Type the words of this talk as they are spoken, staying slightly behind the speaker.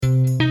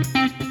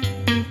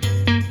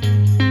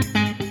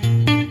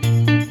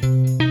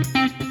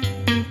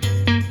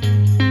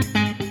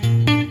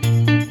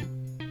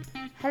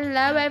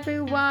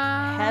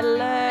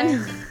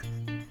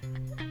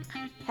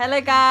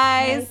Hey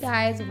guys. Hey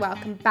guys,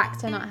 welcome back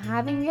to Not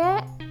Having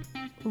It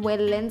with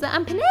Linda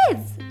and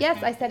Peniz.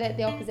 Yes, I said it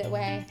the opposite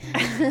way.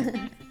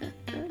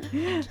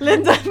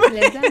 Linda and Peniz.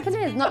 Linda and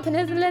Peniz, not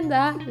Peniz and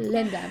Linda.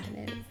 Linda and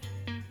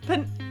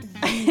Peniz.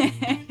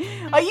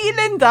 Are you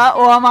Linda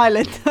or am I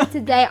Linda?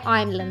 Today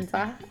I'm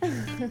Linda.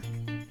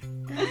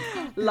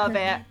 Love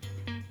it.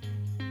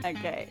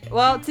 Okay,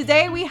 well,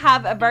 today we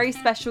have a very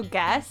special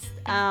guest.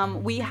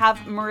 We have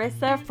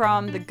Marissa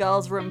from the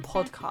Girls Room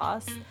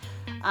podcast.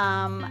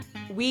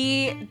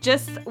 We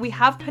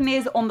have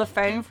Peniz on the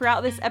phone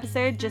throughout this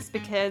episode just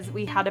because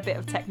we had a bit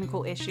of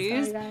technical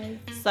issues. Sorry,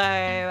 guys. So,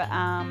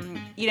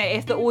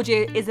 if the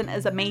audio isn't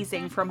as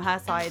amazing from her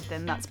side,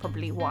 then that's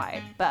probably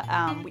why. But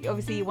we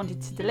obviously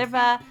wanted to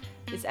deliver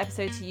this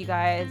episode to you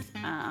guys.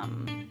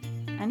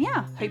 And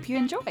yeah, hope you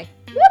enjoy.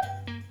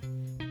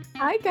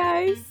 Hi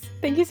guys,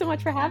 thank you so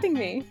much for having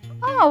me.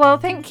 Oh, well,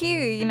 thank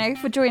you,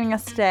 for joining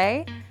us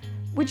today.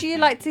 Would you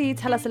like to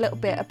tell us a little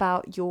bit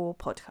about your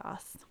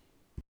podcast?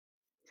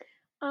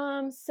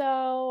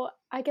 So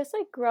I guess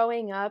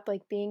growing up,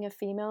 being a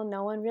female,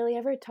 no one really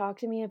ever talked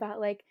to me about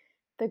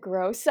the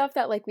gross stuff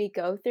that we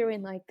go through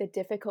and the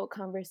difficult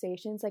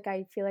conversations.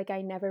 I feel like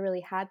I never really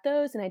had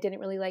those, and I didn't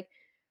really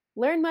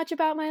learn much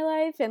about my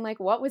life and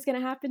what was going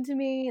to happen to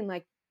me and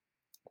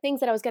things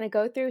that I was going to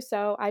go through.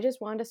 So I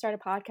just wanted to start a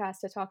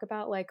podcast to talk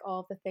about all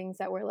of the things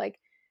that were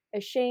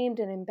ashamed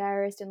and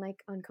embarrassed and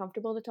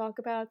uncomfortable to talk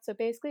about. So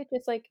basically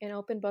just an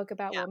open book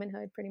about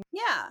womanhood, pretty much.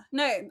 Yeah,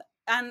 no,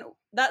 and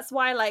that's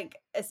why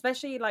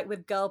especially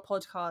with girl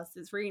podcasts,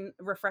 it's really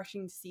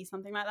refreshing to see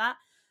something like that,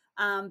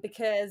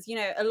 because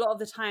a lot of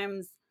the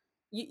times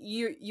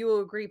you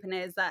will agree,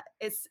 Peniz, that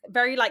it's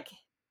very like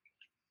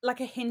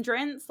a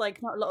hindrance.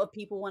 Not a lot of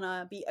people want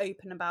to be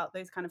open about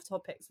those kind of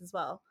topics as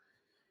well.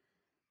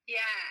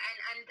 Yeah,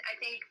 and I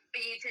think for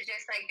you to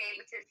just be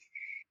able to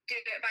do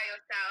it by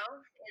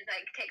yourself is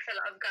takes a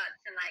lot of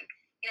guts, and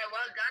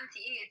well done to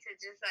you to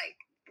just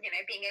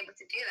being able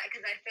to do that,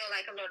 because I feel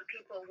a lot of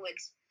people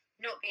would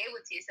not be able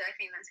to. So I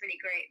think that's really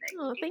great.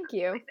 Oh, thank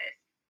you. Like this.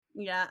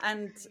 Yeah,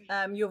 and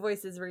your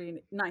voice is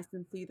really nice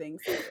and soothing,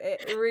 so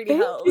it really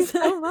Thank helps. you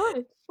so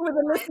much. With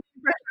a listening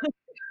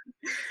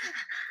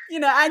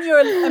and your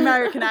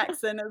American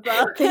accent as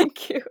well.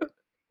 Thank you. I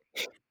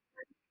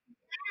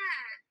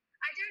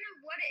don't know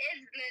what it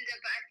is, Linda,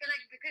 but I feel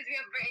because we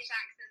have British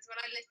accents, when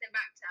I listen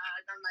back to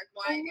ours, I'm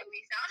why do we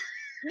sound?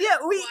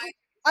 Yeah,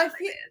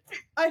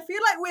 I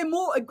feel like we're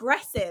more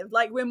aggressive.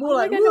 We're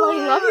more I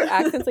love your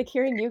accents.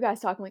 Hearing you guys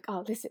talk, I'm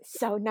oh, this is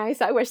so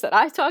nice. I wish that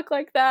I talk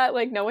like that.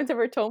 No one's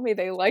ever told me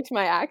they liked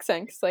my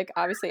accent, because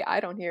obviously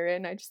I don't hear it,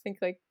 and I just think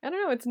I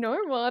don't know, it's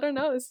normal. I don't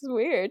know, this is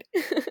weird.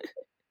 Oh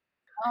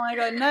my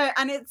god, no,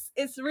 and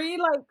it's really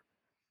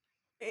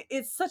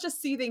it's such a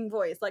soothing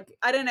voice.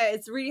 I don't know,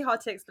 it's really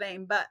hard to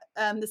explain, but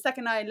the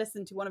second I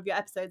listened to one of your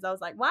episodes, I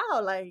was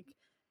wow,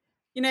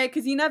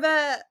 because you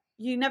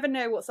never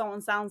know what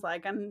someone sounds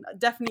like, and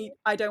definitely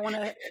I don't want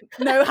to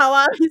know how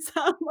I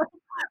sound like.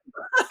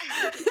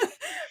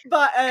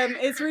 But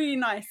it's really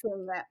nice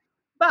in that.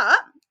 But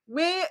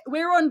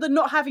we're on the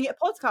Not Having It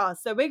podcast,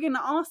 so we're gonna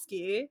ask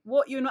you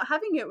what you're not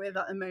having it with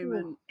at the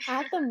moment.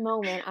 At the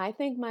moment, I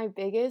think my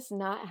biggest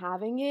not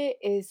having it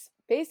is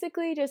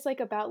basically just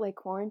about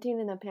quarantine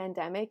and the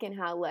pandemic, and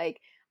how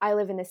I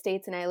live in the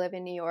States and I live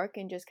in New York,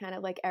 and just kind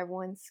of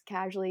everyone's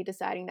casually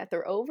deciding that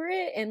they're over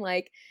it, and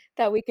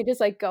that we could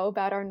just go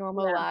about our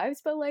normal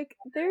lives. But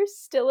there's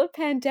still a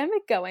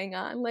pandemic going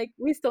on.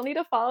 We still need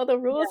to follow the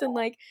rules and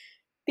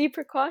use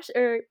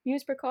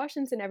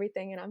precautions and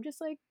everything. And I'm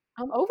just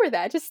I'm over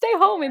that. Just stay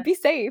home and be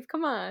safe.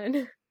 Come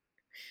on.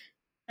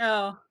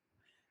 Oh,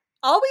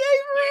 are we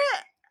over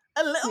it?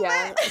 A little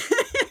bit.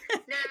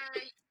 No,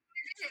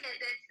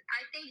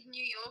 I think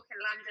New York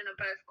and London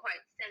are both quite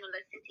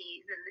similar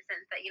cities in the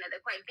sense that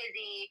they're quite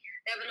busy.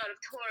 They have a lot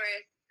of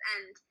tourists,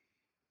 and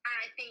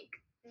I think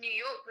New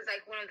York was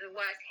one of the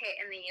worst hit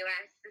in the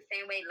US, the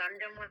same way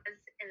London was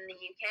in the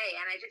UK.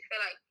 And I just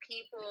feel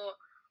people,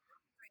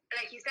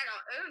 like you said,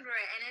 are over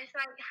it. And it's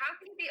how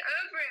can you be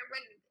over it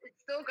when it's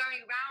still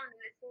going round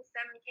and there's still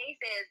so many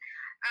cases?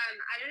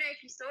 I don't know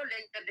if you saw,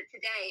 Linda, but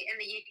today in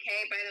the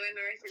UK, by the way,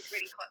 Marissa's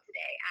really hot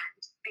today,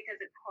 and because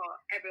it's hot,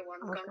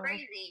 everyone's gone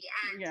crazy,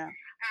 and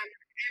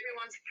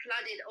everyone's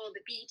flooded all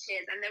the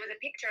beaches. And there was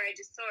a picture I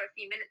just saw a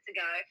few minutes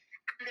ago,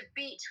 and the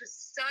beach was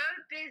so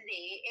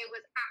busy, it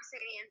was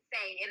absolutely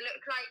insane. It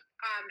looked like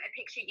a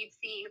picture you'd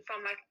see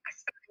from a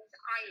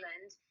Spanish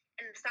island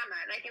in the summer.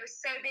 It was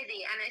so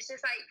busy, and it's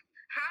just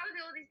how do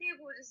all these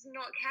people just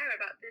not care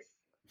about this,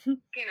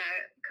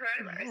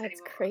 coronavirus anymore?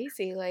 It's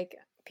crazy.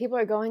 People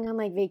are going on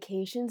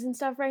vacations and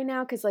stuff right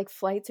now because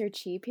flights are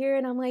cheap here,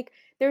 and I'm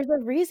there's a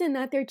reason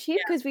that they're cheap,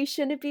 because we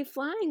shouldn't be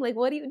flying.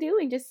 What are you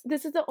doing?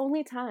 This is the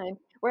only time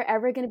we're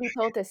ever going to be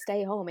told to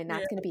stay home, and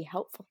that's going to be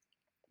helpful.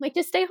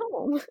 Just stay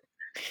home.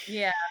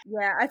 Yeah,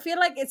 I feel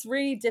it's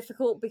really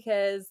difficult,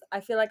 because I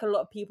feel a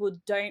lot of people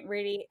don't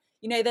really,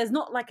 there's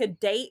not a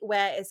date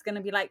where it's going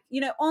to be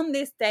on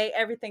this day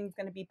everything's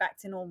going to be back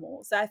to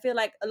normal. So I feel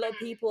a lot of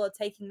people are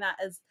taking that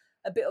as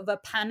a bit of a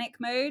panic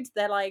mode.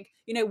 They're like,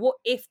 you know, what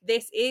if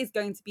this is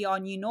going to be our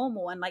new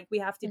normal, and like we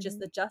have to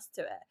just adjust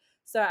to it.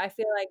 So I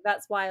feel like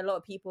that's why a lot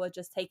of people are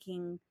just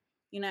taking,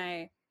 you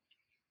know,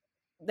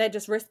 they're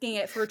just risking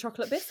it for a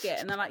chocolate biscuit,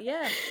 and they're like,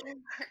 yeah.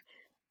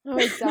 Oh,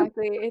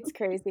 exactly. It's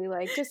crazy.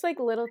 Like, just like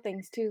little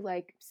things too.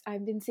 Like,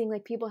 I've been seeing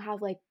like people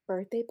have like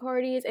birthday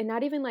parties, and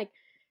not even like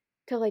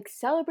to like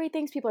celebrate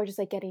things. People are just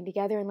like getting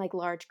together in like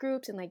large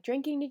groups and like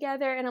drinking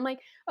together. And I'm like,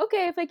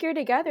 okay, if like you're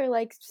together,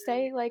 like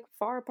stay like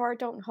far apart,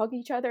 don't hug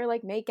each other,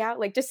 like make out,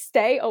 like just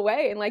stay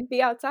away and like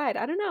be outside.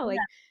 I don't know. Like,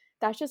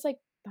 that's just like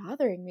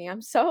bothering me.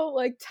 I'm so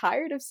like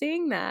tired of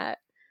seeing that.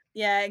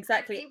 Yeah,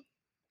 exactly.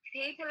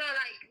 People are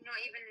like not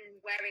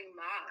even wearing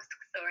masks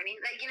or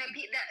anything. Like, you know,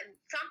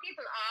 some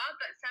people are,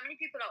 but so many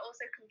people are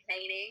also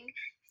complaining,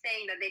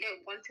 saying that they don't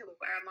want to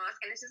wear a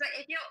mask. And it's just like,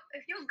 if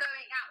you're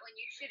going out when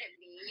you shouldn't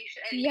be, you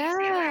should at least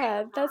be wearing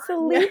a mask. That's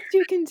the least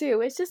you can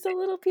do. It's just a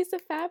little piece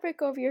of fabric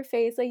over your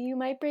face. Like, you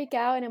might break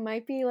out and it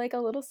might be like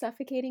a little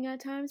suffocating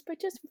at times, but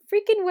just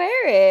freaking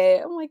wear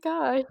it. Oh my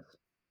god.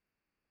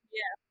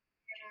 Yeah.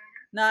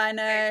 No, I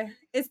know.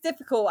 It's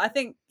difficult. I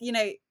think, you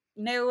know,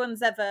 no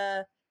one's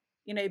ever,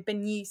 you know,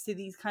 been used to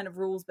these kind of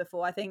rules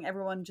before. I think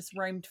everyone just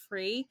roamed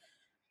free.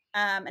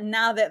 And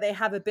now that they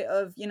have a bit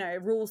of, you know,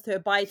 rules to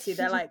abide to,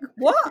 they're like,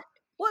 what?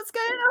 What's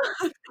going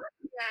on?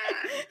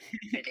 Yeah,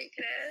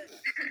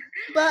 ridiculous.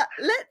 But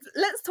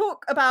let's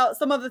talk about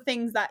some of the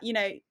things that, you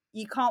know,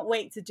 you can't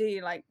wait to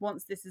do, like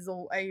once this is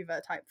all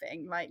over type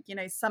thing. Like, you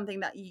know, something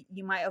that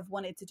you might have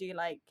wanted to do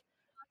like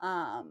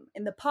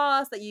in the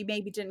past that you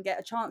maybe didn't get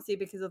a chance to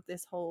because of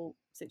this whole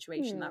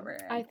situation that we're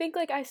in. I think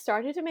like I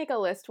started to make a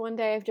list one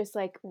day of just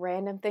like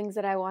random things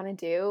that I want to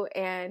do,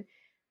 and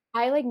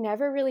I like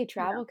never really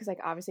travel because like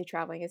obviously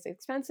traveling is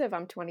expensive.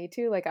 I'm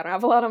 22, like I don't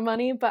have a lot of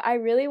money, but I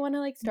really want to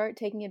like start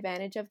taking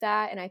advantage of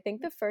that. And I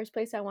think the first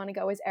place I want to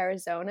go is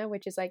Arizona,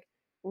 which is like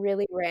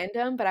really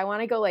random, but I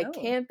want to go like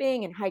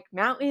camping and hike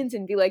mountains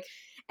and be like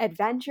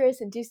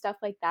adventurous and do stuff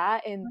like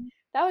that. And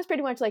that was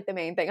pretty much like the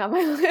main thing on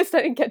my list.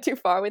 I didn't get too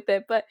far with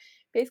it, but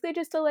basically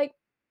just to like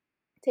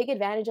take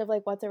advantage of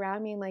like what's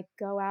around me and like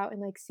go out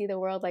and like see the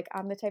world. Like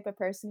I'm the type of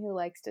person who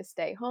likes to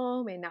stay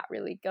home and not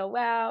really go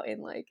out,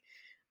 and like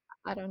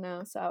I don't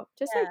know, so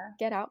just like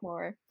get out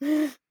more.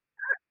 I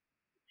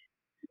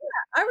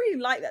really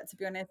like that, to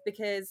be honest,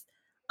 because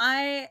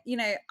I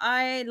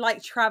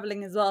like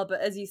traveling as well,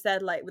 but as you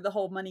said, like with the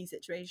whole money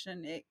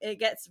situation, it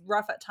gets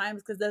rough at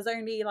times because there's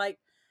only like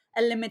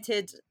a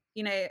limited,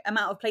 you know,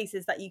 amount of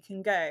places that you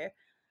can go,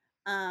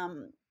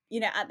 you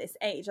know, at this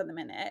age at the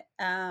minute.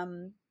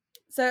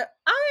 So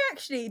I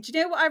actually, do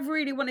you know what I've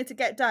really wanted to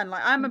get done?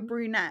 Like I'm a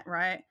brunette,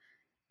 right?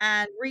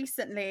 And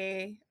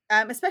recently,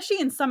 especially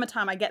in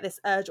summertime, I get this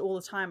urge all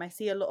the time. I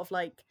see a lot of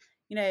like,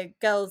 you know,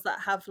 girls that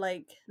have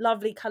like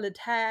lovely colored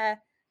hair.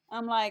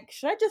 I'm like,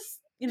 should I just,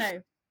 you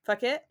know,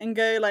 fuck it and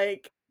go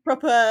like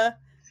proper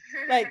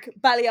like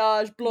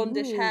balayage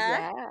blondish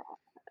hair? Yeah.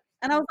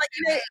 And I was like,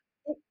 you know,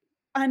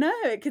 I know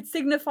it could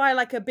signify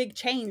like a big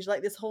change,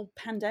 like this whole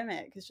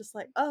pandemic. It's just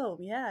like, oh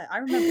yeah, I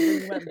remember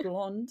when you went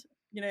blonde,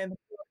 you know, in the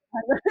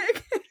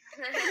pandemic.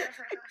 I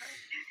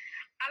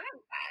like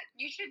that.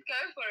 You should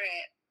go for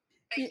it.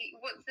 Like,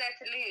 what's there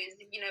to lose?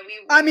 You know,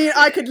 I mean,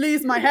 I could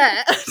lose my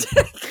hair. Just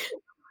dye it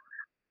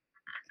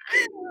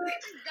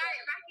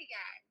back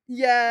again.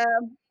 Yeah,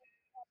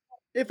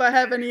 if I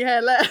have any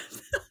hair left.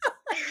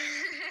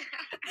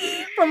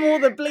 From all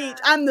the bleach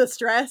and the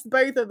stress,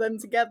 both of them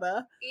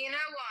together. You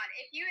know what?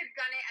 If you had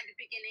done it at the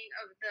beginning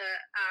of the,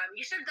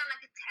 you should have done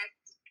like a test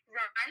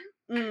run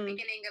at the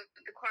beginning of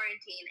the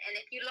quarantine, and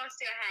if you lost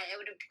your hair, it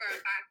would have grown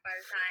back by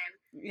the time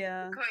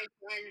the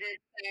quarantine ended.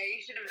 So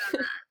you should have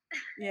done that.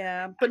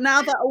 Yeah, but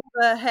now that all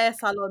the hair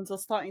salons are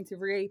starting to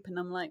reopen,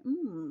 I'm like,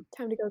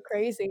 time to go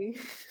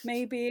crazy.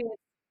 Maybe,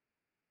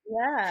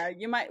 yeah,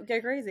 you might go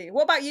crazy.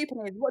 What about you,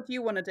 Penny? What do you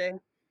want to do?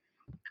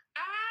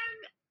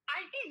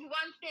 I think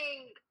one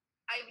thing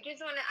I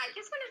just want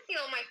to see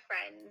all my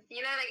friends.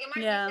 You know, like it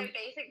might be so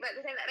basic, but at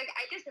the same time, like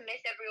I just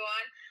miss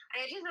everyone,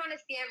 and I just want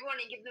to see everyone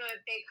and give them a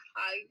big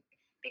hug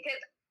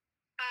because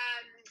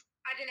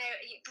I don't know.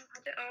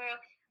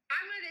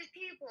 I'm one of those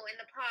people in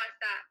the past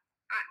that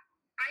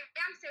I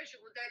am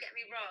sociable, don't get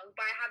me wrong,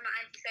 but I have my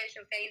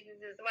antisocial phases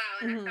as well.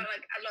 And I felt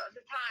like a lot of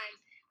the times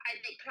I'd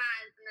make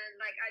plans and then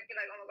like I'd be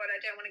like, oh my god, I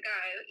don't want to go,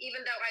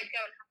 even though I'd go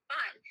and have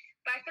fun.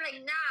 But I feel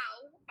like now,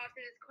 after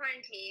this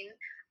quarantine,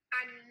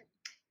 I'm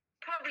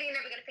probably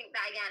never going to think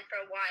that again for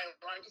a while.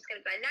 I'm just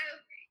going to be like, no,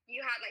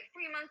 you had like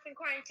 3 months in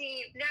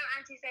quarantine, no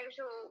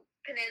antisocial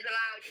is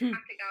allowed, you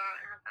have to go out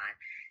and have fun.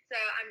 So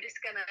I'm just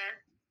going to...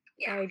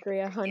 Yeah, I agree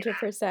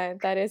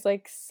 100%. That is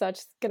like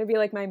gonna be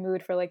like my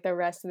mood for like the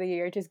rest of the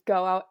year. Just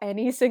go out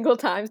any single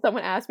time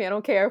someone asks me. I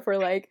don't care if we're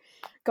like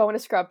going to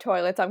scrub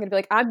toilets. I'm gonna be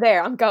like, I'm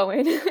there. I'm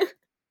going. Yeah,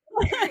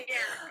 exactly.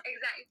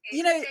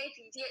 You know, say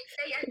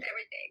yes to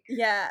everything.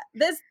 Yeah,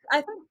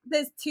 I think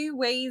there's two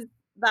ways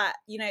that,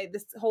 you know,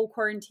 this whole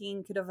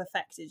quarantine could have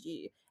affected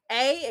you.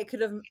 It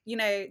could have, you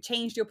know,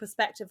 changed your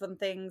perspective on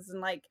things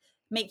and like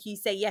make you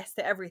say yes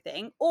to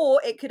everything, or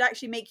it could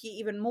actually make you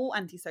even more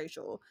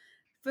antisocial.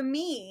 for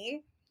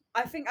me,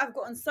 I think I've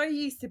gotten so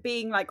used to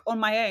being like on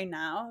my own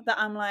now that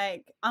I'm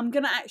like, I'm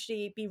gonna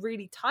actually be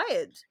really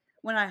tired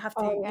when I have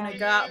to, Oh, yeah.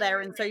 go out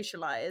there and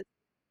socialize.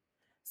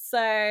 So,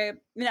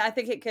 I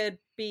think it could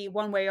be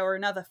one way or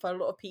another for a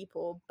lot of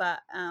people, but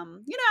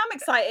I'm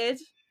excited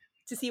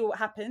to see what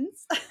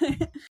happens.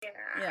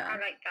 Yeah, I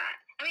like that.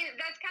 I mean,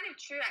 that's kind of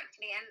true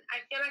actually, and I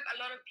feel like a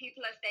lot of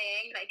people are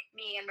saying, like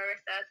me and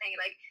Marissa are saying,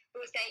 like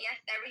we'll say yes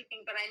to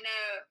everything, but I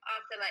know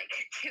after like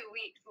 2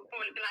 weeks we'll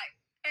probably be like,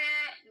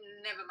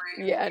 never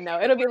mind. Yeah, no,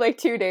 it'll be like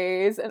 2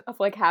 days of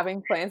like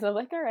having plans. I'm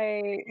like, all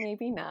right,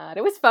 maybe not.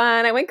 It was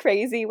fun. I went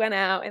crazy, went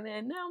out, and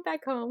then now I'm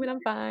back home and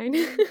I'm fine.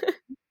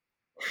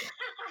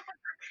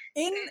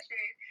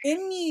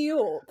 In New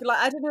York, like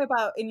I don't know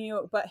about in New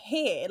York, but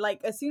here, like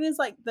as soon as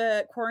like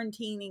the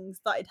quarantining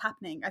started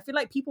happening, I feel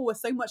like people were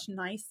so much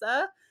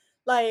nicer.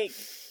 Like,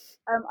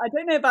 I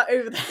don't know about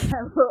over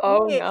there, but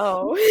Oh here,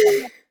 no.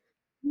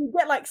 you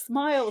get like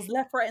smiles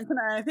left, right, and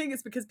center. And I think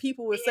it's because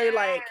people were so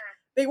like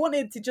they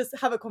wanted to just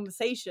have a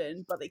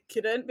conversation, but they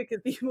couldn't because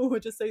people were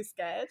just so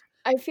scared.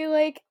 I feel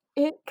like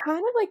it kind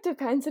of like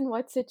depends on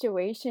what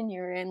situation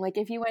you're in. Like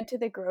if you went to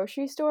the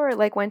grocery store or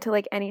like went to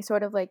like any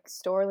sort of like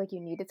store, like you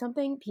needed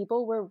something,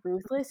 people were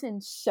ruthless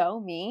and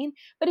so mean.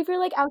 But if you're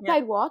like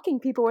outside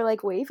walking, people were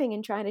like waving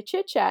and trying to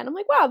chit chat. And I'm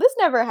like, wow, this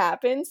never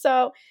happened.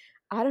 So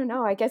I don't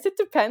know. I guess it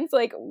depends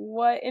like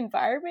what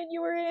environment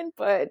you were in,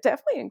 but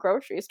definitely in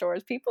grocery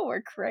stores, people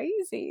were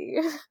crazy.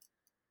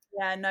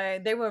 Yeah, no,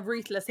 they were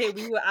ruthless here.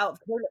 We were out of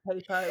toilet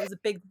paper. It was a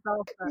big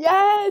disaster.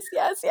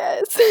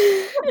 Yes.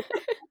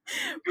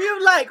 We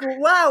were like,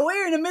 wow,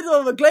 we're in the middle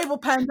of a global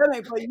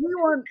pandemic, but you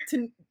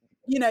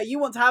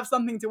want to have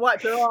something to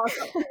wipe your ass.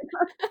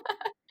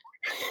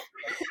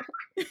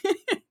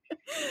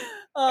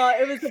 Oh,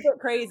 it was a bit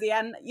crazy.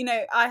 And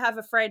I have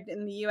a friend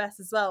in the US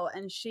as well,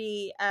 and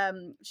she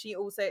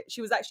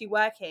was actually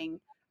working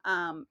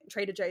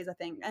Trader Joe's, I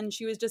think, and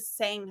she was just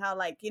saying how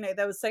like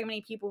there was so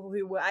many people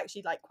who were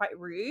actually like quite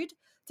rude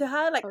to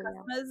her, like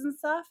customers and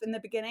stuff in the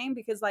beginning,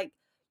 because like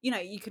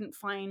you couldn't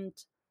find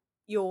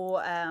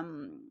your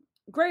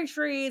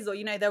groceries, or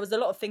there was a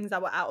lot of things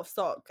that were out of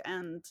stock,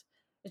 and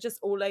it's just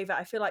all over.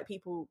 I feel like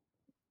people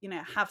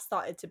have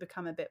started to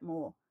become a bit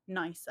more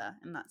nicer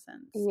in that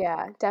sense.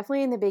 Yeah,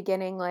 definitely in the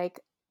beginning, like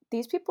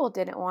these people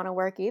didn't want to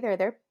work either.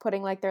 They're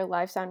putting like their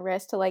lives on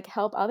risk to like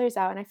help others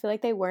out. And I feel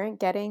like they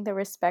weren't getting the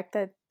respect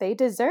that they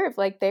deserve.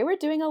 Like they were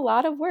doing a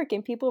lot of work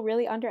and people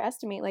really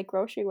underestimate like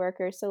grocery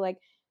workers. So like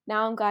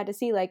now I'm glad to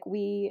see like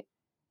we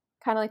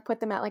kind of like put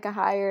them at like a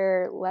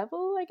higher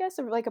level, I guess,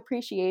 of like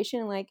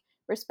appreciation and like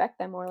respect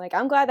them more. Like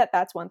I'm glad that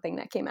that's one thing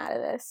that came out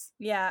of this.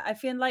 Yeah, I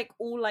feel like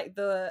all like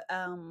the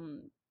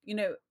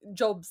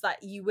jobs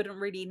that you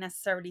wouldn't really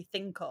necessarily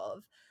think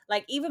of,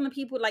 like even the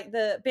people like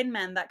the bin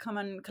men that come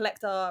and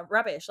collect our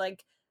rubbish,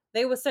 like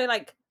they were so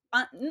like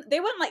they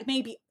weren't like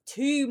maybe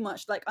too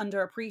much like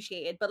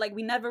underappreciated, but like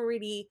we never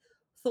really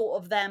thought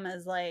of them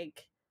as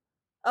like,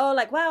 oh,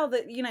 like wow,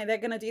 that they're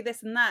gonna do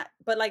this and that.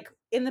 But like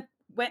in the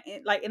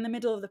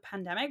middle of the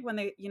pandemic, when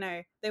they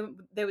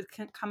would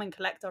come and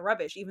collect our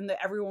rubbish, even though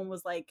everyone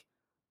was like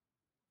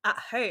at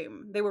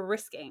home, they were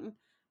risking.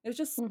 It was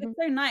just it's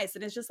so nice,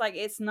 and it's just like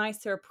it's nice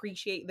to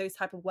appreciate those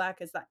type of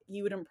workers that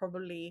you wouldn't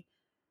probably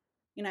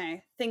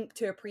think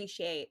to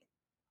appreciate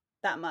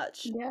that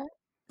much.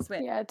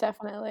 Yeah,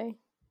 definitely.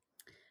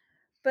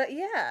 But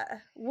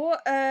yeah,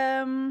 what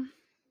I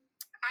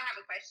have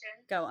a question.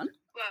 Go on.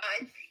 Well,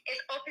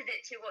 it's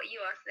opposite to what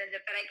you asked,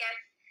 Linda, but I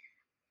guess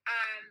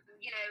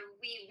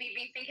we've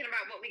been thinking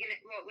about what we're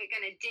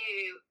gonna do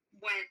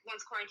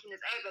once quarantine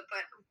is over.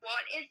 But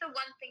what is the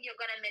one thing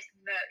you're gonna miss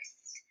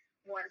most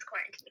once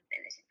quarantine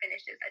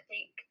finishes? I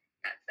think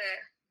that's a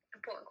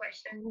important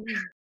question.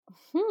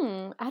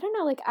 I don't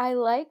know. Like I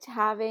liked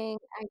having,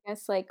 I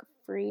guess, like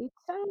free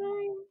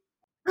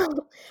time.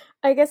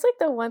 I guess like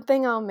the one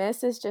thing I'll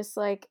miss is just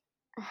like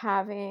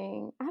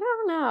having, I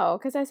don't know,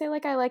 because I say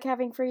like I like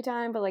having free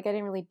time, but like I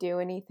didn't really do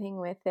anything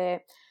with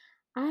it.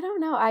 I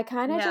don't know. I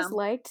kind of just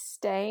liked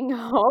staying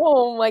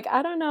home. Like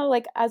I don't know,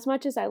 like as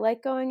much as I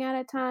like going out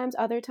at times,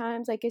 other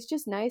times like it's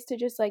just nice to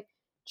just like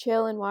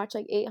chill and watch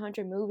like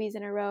 800 movies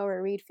in a row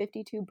or read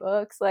 52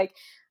 books. Like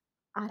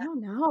I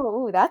don't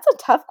know. Ooh, that's a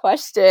tough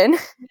question.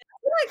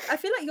 I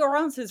feel like your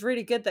answer is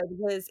really good though,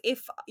 because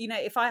if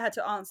I had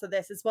to answer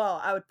this as well,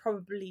 I would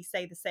probably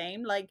say the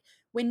same. Like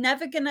we're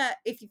never gonna,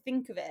 if you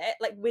think of it,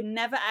 like we're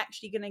never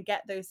actually gonna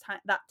get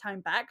that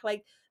time back.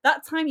 Like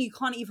that time you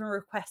can't even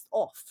request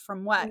off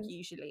from work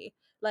usually.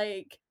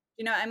 Like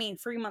you know what I mean?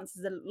 3 months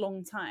is a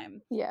long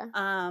time. Yeah.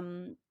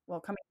 Well,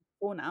 coming to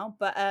 4 now,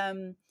 but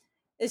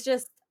it's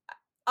just,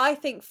 I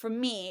think for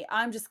me,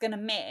 I'm just gonna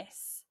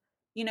miss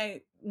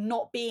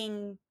not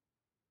being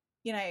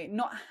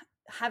not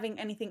having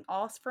anything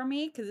asked from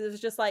me, because it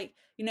was just like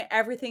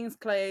everything's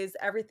closed,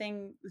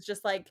 everything was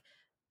just like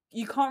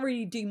you can't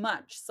really do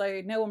much,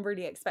 so no one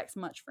really expects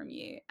much from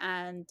you.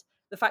 And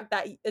the fact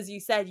that, as you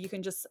said, you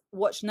can just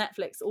watch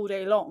Netflix all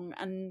day long,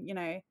 and you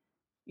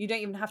don't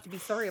even have to be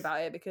sorry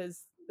about it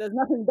because there's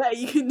nothing better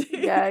you can do.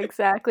 Yeah,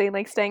 exactly.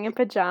 Like staying in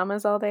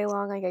pajamas all day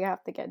long. Like I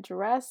have to get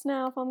dressed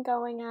now if I'm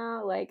going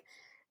out. Like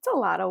it's a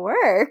lot of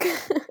work.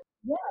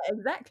 Yeah,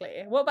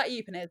 exactly. What about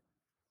you, Peniz?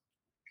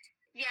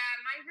 Yeah,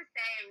 mine's the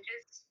same.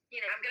 Just,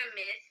 I'm going to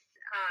miss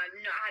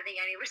not having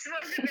any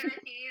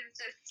responsibilities,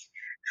 just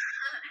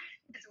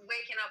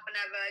waking up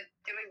whenever,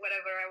 doing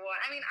whatever I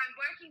want. I mean, I'm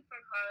working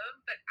from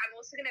home, but I'm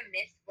also going to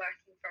miss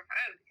working from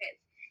home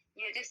because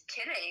you're just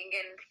chilling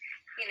and,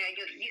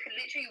 you can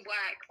literally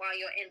work while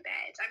you're in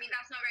bed. I mean,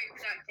 that's not very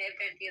productive.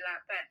 Don't do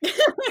that. But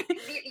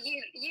you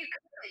could, you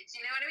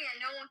know what I mean? And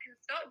no one can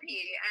stop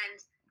you.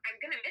 And I'm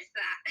going to miss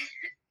that.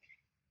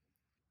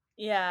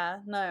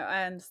 Yeah, no,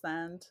 I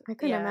understand. I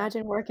couldn't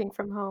imagine working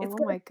from home.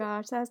 Oh my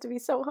gosh, that has to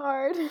be so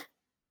hard.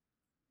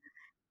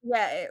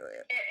 Yeah, it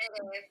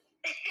is.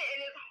 It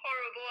is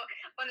horrible,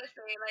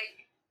 honestly.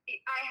 Like,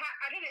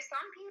 I don't know.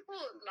 Some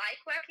people like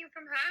working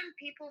from home.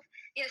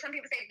 Some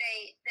people say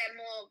they're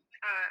more,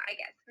 I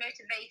guess,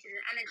 motivated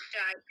and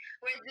energized.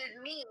 Whereas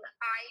with me,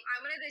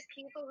 I'm one of those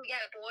people who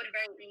get bored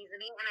very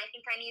easily, and I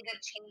think I need a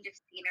change of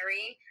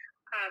scenery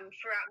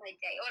throughout my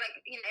day, or like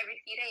every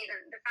few days.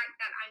 And the fact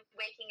that I'm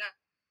waking up,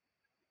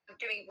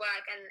 doing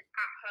work and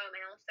at home,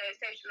 and also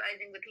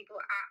socializing with people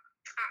at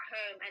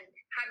home and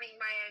having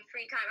my own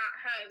free time at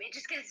home, it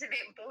just gets a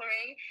bit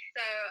boring.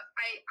 So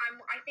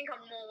I think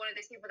I'm more one of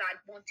those people that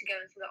I'd want to go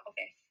into the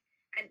office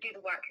and do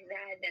the work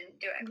there than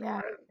do it from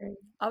home.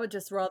 I would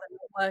just rather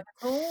not work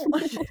at all.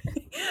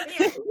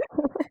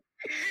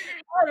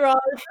 I'd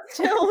rather just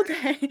chill all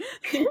day.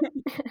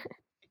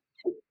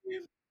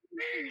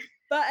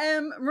 But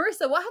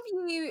Marissa, what have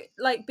you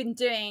been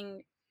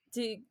doing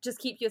to just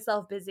keep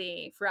yourself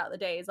busy throughout the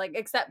days? Like,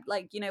 except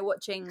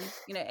watching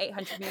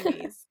 800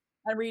 movies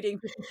and reading.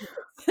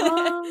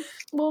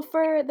 Well,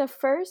 for the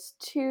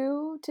first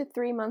 2 to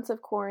 3 months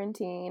of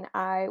quarantine,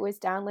 I was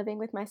down living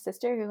with my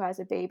sister who has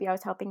a baby. I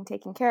was helping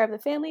taking care of the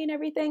family and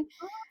everything.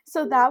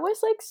 So that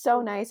was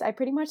so nice. I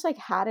pretty much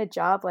had a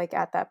job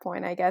at that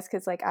point, I guess,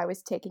 because I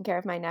was taking care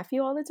of my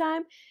nephew all the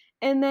time.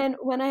 And then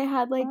when I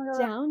had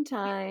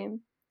downtime,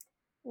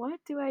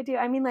 what do I do?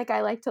 I mean, I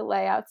like to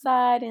lay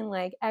outside and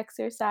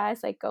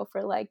exercise, go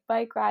for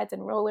bike rides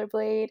and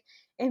rollerblade.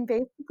 And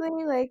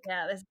basically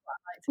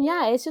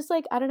yeah, it's just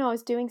I don't know, I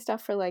was doing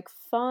stuff for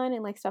fun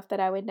and stuff that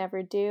I would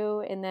never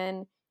do. And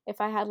then if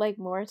I had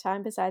more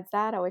time besides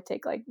that, I would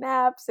take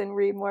naps and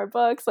read more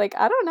books. I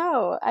don't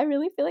know. I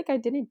really feel I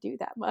didn't do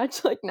that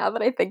much now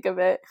that I think of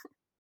it.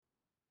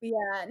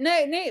 Yeah, no,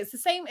 it's the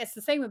same. It's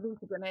the same with me,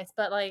 to be honest.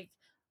 But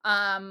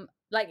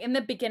in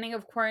the beginning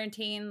of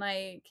quarantine,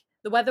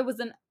 the weather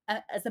wasn't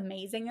as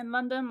amazing in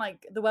London.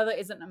 The weather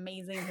isn't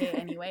amazing here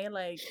anyway.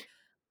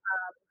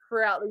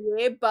 Throughout the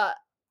year, but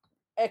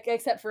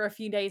except for a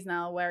few days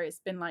now where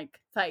it's been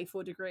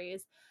 34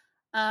 degrees.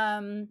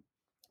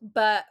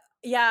 But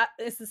yeah,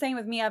 it's the same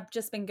with me. I've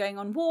just been going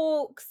on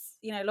walks,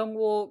 long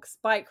walks,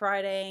 bike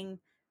riding,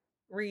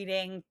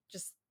 reading,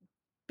 just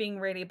being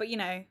really, but you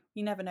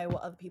never know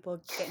what other people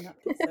are getting up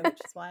to, so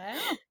which is why I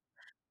am.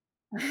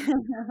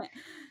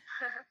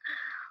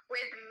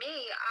 With me,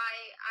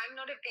 I'm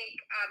not a big,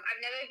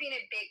 I've never been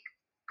a big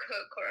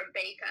cook or a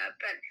baker,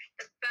 but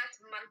the first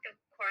month of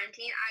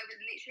quarantine, I was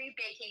literally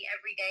baking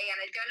every day,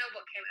 and I don't know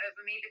what came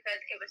over me because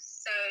it was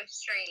so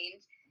strange.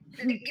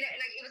 It was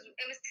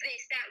to the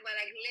extent where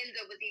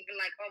Linda was even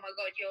oh my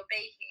god, you're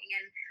baking,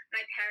 and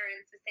my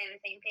parents were saying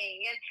the same thing,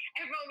 and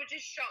everyone was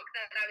just shocked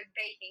that I was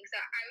baking.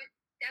 So I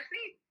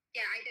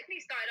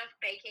definitely started off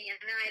baking, and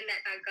then I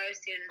let that go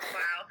soon as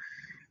well.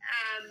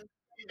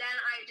 Then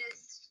I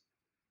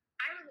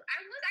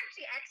was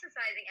actually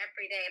exercising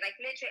every day.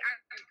 Literally,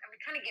 I'm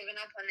kind of giving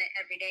up on it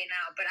every day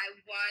now, but I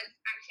was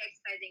actually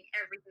exercising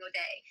every single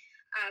day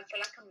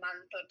for a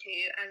month or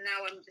two, and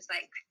now I'm just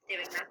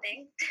doing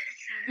nothing.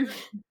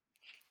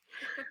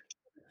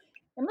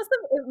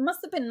 It must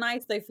have been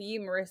nice though for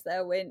you,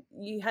 Marissa, when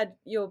you had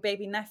your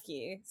baby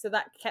nephew, so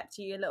that kept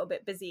you a little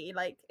bit busy.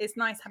 It's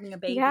nice having a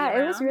baby around.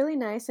 It was really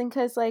nice, and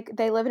because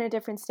they live in a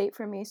different state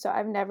from me, so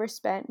I've never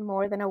spent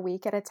more than a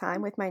week at a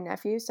time with my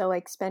nephew. So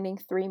spending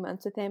 3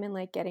 months with him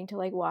and getting to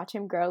watch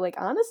him grow,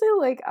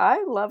 honestly,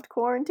 I loved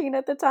quarantine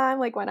at the time.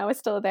 When I was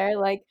still there,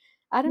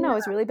 I don't know, it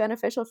was really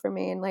beneficial for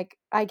me. And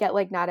I get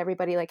not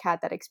everybody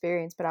had that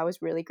experience, but I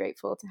was really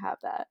grateful to have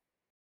that.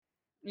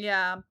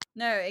 Yeah,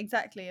 no,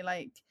 exactly.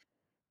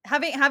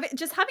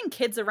 Having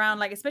kids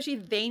around, especially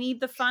they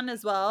need the fun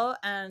as well,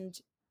 and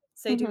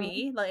so do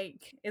we.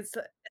 It's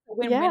a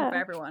win-win for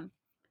everyone.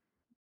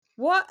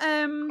 What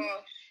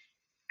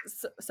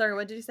sorry,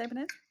 what did you say,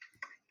 Bennett?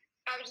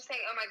 I was just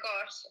saying, oh my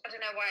gosh, I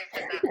don't know why I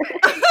said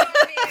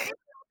that.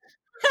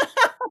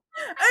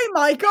 Oh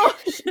my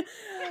gosh.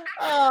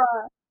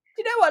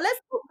 You know what?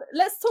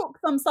 Let's talk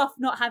some stuff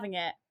not having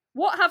it.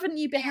 What haven't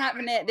you been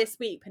having it this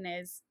week,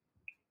 Peniz?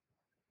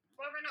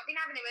 What have I not been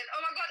having it with?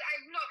 Oh my god,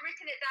 I've not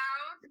written it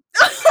down.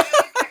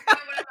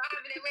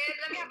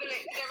 Let me have a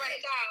look. Write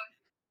it down.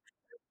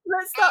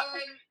 Let's start.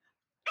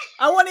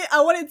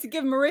 I wanted to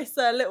give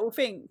Marissa a little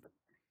think.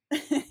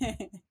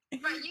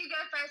 Right, you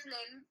go first,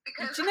 Lynn.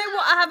 Because Do you know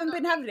what I haven't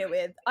been having it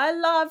with? I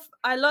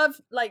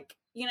love like,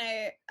 you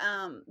know,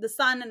 the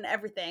sun and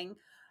everything.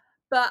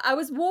 But I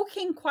was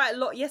walking quite a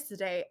lot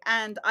yesterday,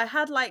 and I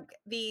had like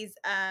these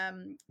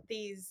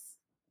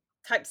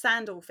type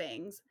sandal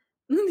things,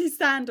 these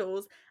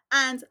sandals,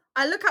 and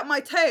I look at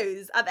my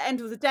toes at the end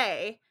of the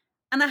day,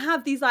 and I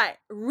have these like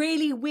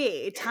really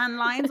weird tan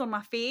lines on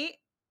my feet,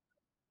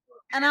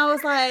 and I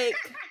was like,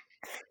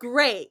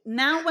 great.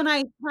 Now when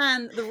I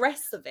tan the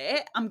rest of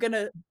it, I'm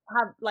gonna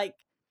have like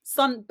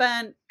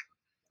sunburnt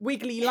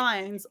wiggly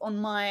lines on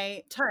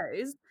my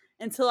toes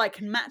until I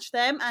can match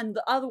them, and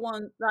the other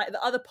one, like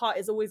the other part,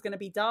 is always going to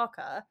be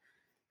darker.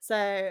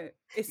 So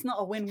it's not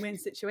a win-win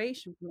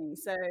situation for me.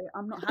 So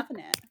I'm not having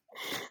it.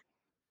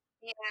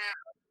 Yeah,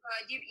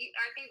 I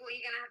think what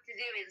you're gonna have to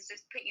do is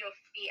just put your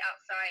feet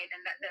outside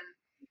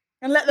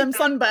and let them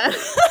sunburn. You're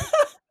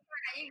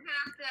gonna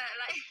have to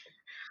like.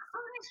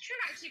 Oh, that's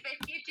true actually. But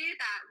if you do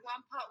that,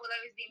 one part will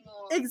always be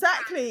more.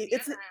 Exactly.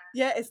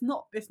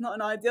 It's not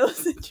an ideal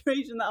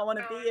situation that I want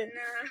to be in.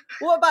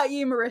 No. What about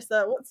you,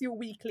 Marissa? What's your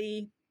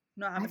weekly?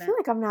 Not having I feel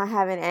like I'm not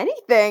having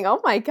anything. Oh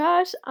my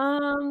gosh.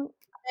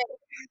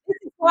 This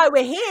is why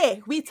we're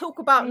here. We talk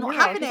about not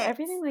having it.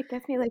 Everything like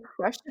gets me like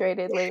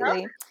frustrated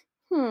lately.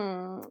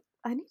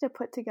 I need to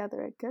put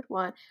together a good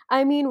one.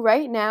 I mean,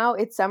 right now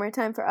it's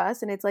summertime for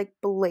us and it's like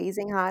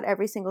blazing hot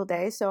every single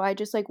day. So I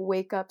just like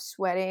wake up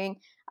sweating.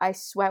 I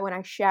sweat when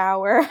I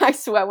shower. I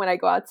sweat when I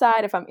go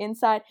outside if I'm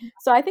inside.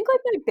 So I think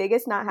like my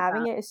biggest not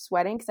having it is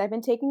sweating because I've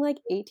been taking like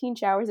 18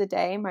 showers a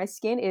day. My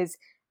skin is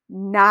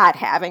not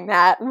having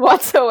that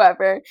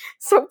whatsoever.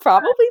 So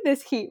probably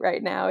this heat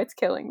right now, it's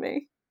killing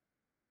me.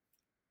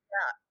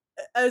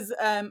 As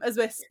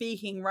we're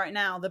speaking right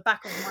now, the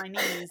back of my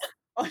knees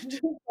are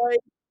just like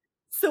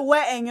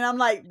sweating, and I'm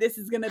like, this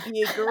is gonna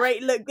be a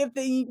great look. Good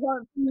thing you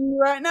can't see me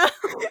right now.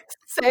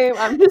 Same.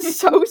 I'm just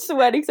so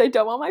sweaty because I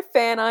don't want my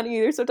fan on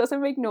either, so it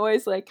doesn't make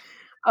noise. Like,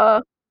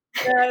 that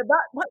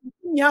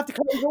you have to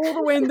close all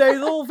the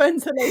windows, all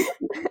ventilation.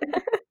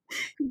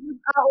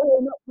 Out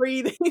here not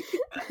breathing.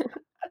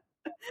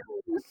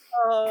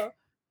 Oh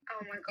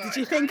my god! Did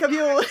you think of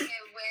yours?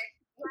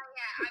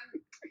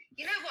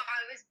 You know what? I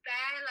was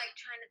there, like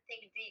trying to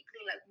think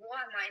deeply, like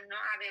what am I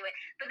not having with?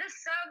 But there's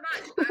so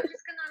much. But I'm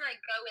just gonna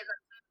like go with.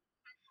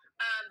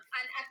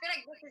 And I feel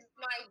like this is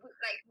my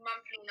like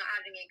monthly not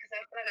having it because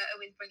I feel like I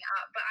always bring it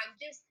up. But I'm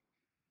just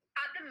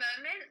at the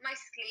moment, my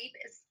sleep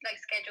is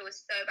like schedule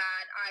is so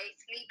bad. I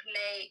sleep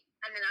late,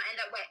 and then I end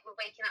up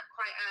waking up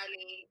quite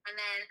early, and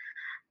then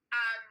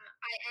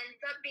I end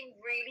up being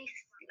really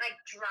like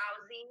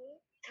drowsy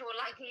till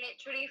like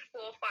literally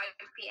 4-5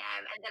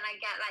 p.m. and then I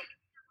get like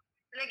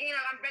you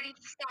know, I'm ready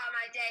to start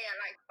my day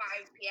at like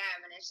 5 p.m.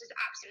 and it's just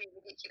absolutely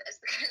ridiculous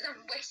because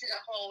I'm wasting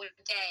a whole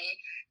day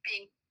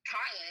being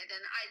tired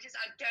and I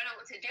don't know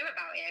what to do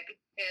about it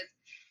because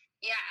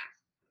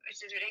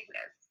it's just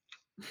ridiculous.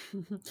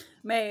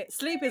 Mate,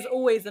 sleep is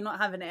always a not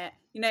having it.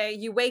 You know,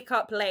 you wake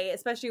up late,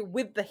 especially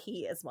with the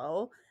heat as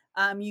well.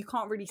 You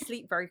can't really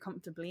sleep very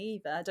comfortably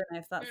either. I don't know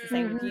if that's the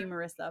same with you,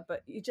 Marissa,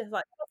 but you just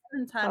like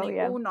tossing and turning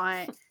all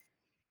night,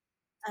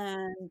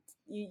 and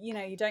you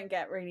know you don't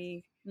get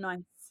really nice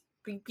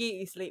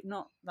beauty sleep.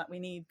 Not that we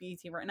need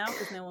beauty right now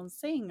because no one's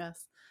seeing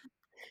us.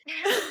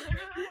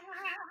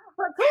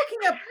 But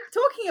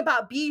talking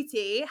about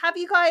beauty, have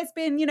you guys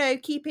been, you know,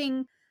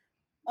 keeping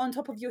on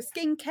top of your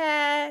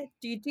skincare?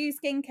 Do you do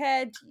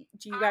skincare?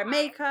 Do you wear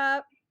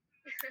makeup?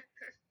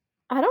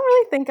 I don't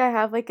really think I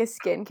have like a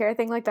skincare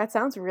thing. Like that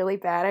sounds really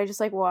bad. I just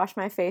like wash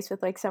my face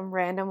with like some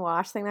random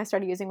wash thing that I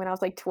started using when I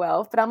was like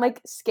 12. But I'm like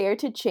scared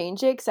to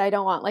change it because I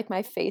don't want like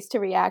my face to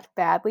react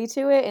badly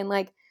to it and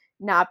like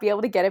not be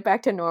able to get it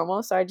back to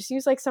normal. So I just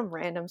use like some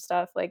random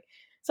stuff. Like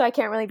so I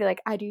can't really be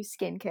like I do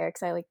skincare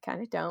because I like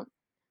kind of don't.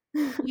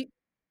 You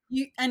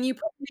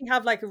probably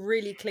have like a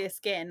really clear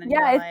skin. And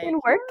yeah, it's been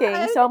working.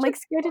 So I'm like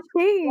scared to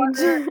change.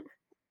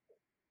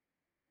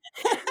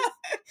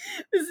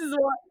 This is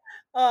what.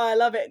 Oh, I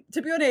love it.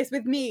 To be honest,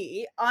 with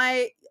me,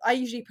 I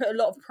usually put a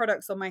lot of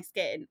products on my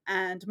skin,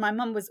 and my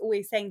mum was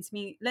always saying to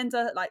me,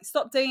 Linda, like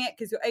stop doing it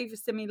because you're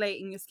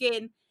overstimulating your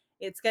skin.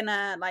 It's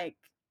gonna like,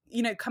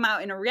 you know, come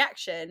out in a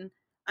reaction.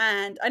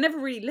 And I never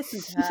really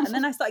listened to her. And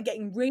then I started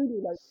getting really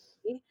low,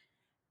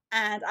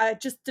 and I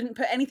just didn't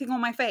put anything on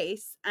my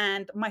face,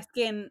 and my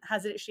skin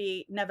has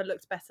literally never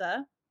looked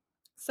better.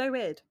 So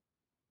weird.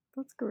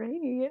 That's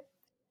great.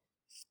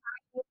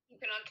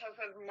 Keeping on top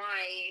of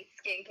my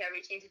skincare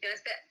routine, to be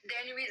honest, but the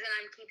only reason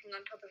I'm keeping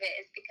on top of it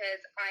is because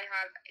I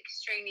have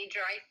extremely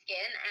dry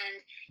skin,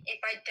 and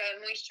if I don't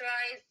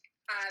moisturize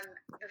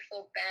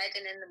before bed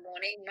and in the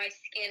morning, my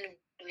skin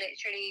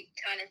literally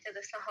turn into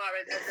the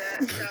Sahara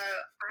Desert. So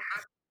I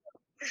have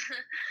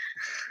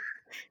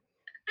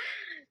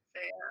so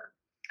yeah,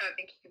 I've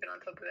been keeping on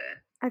top of it.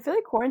 I feel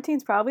like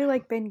quarantine's probably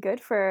like been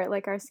good for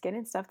like our skin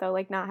and stuff though,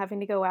 like not having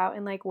to go out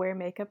and like wear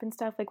makeup and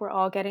stuff. Like we're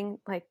all getting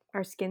like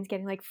our skin's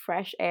getting like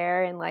fresh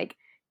air and like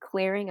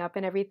clearing up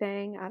and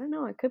everything. I don't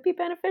know, it could be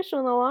beneficial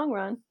in the long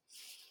run.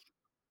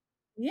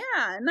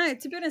 Yeah, no,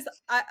 to be honest,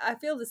 I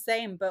feel the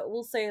same, but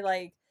also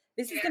like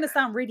this is gonna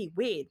sound really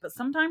weird, but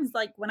sometimes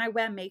like when I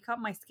wear makeup,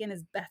 my skin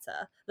is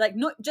better. Like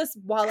not just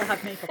while I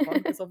have makeup on,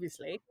 because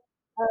obviously,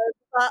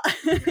 but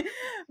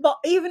but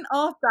even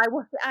after I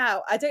wash it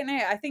out, I don't know.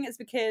 I think it's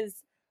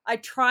because I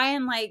try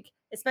and like,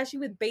 especially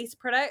with base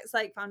products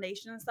like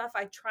foundation and stuff,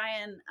 I try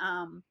and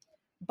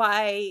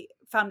buy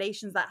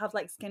foundations that have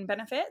like skin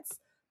benefits,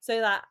 so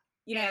that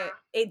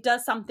it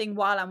does something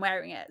while I'm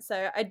wearing it.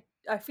 So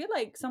I feel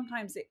like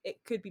sometimes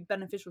it could be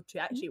beneficial to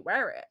actually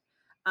wear it.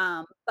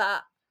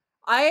 But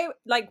I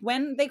like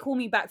when they call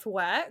me back for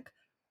work,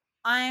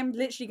 I'm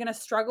literally gonna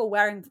struggle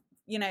wearing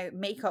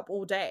makeup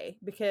all day,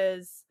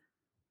 because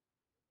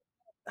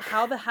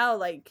how the hell,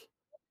 like,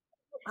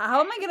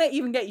 how am I gonna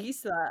even get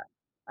used to that?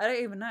 I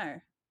don't even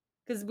know.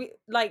 Because we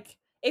like,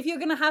 if you're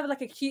gonna have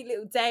like a cute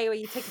little day where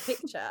you take a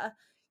picture,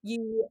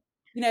 you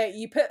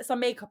put some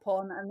makeup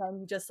on and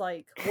then you just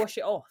like wash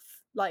it off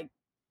like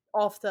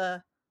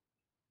after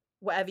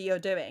whatever you're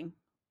doing.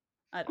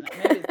 I don't know.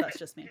 Maybe that's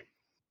just me. I'm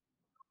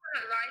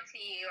not gonna lie to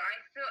you.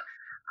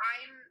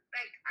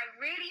 I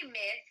really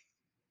miss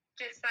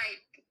just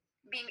like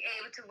being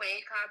able to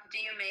wake up, do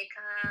your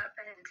makeup,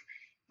 and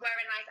wear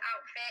a nice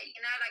outfit.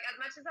 Like as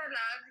much as I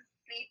love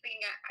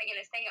sleeping,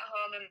 staying at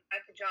home in my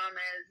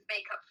pajamas,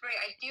 makeup free,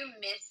 I do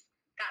miss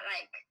that.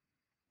 Like,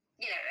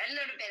 a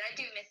little bit. I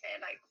do miss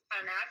it. Like, I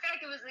don't know. I feel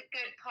like it was a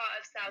good part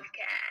of self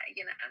care.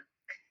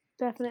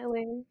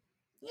 Definitely.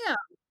 Yeah.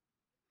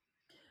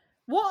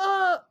 What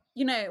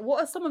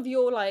are some of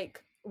your,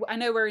 like, I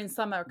know we're in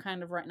summer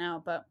kind of right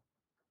now, but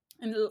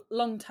in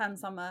long-term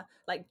summer,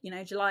 like,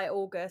 July,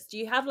 August, do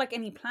you have like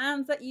any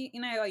plans that are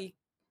you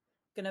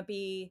gonna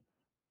be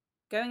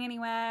going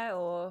anywhere,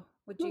 or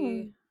would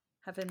you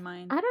have in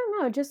mind? I don't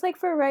know. Just like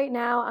for right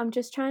now, I'm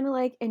just trying to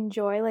like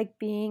enjoy like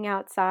being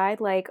outside.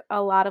 Like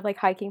a lot of like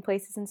hiking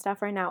places and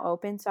stuff are now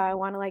open, so I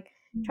want to like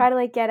try to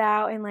like get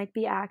out and like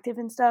be active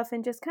and stuff,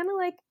 and just kind of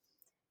like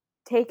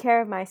take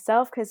care of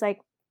myself, because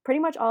like pretty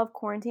much all of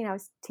quarantine I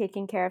was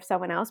taking care of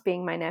someone else,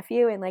 being my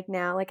nephew, and like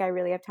now like I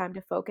really have time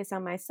to focus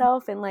on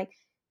myself and like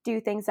do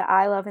things that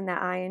I love and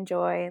that I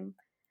enjoy, and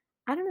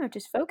I don't know,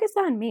 just focus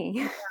on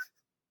me.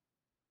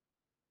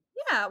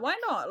 Yeah, why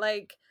not?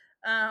 Like,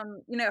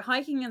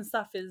 hiking and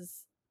stuff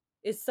is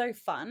so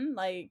fun.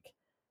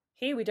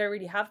 Here we don't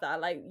really have that.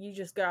 Like, you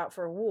just go out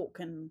for a walk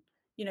and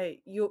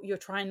you're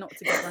trying not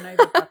to get run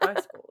over by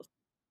bicycles.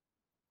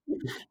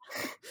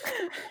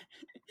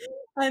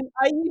 And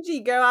I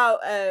usually go out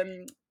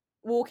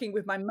walking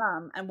with my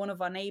mum and one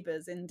of our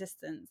neighbors in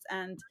distance,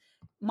 and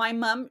my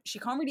mum, she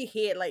can't really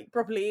hear like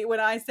properly when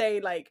I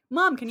say like,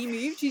 "Mum, can you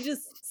move?" She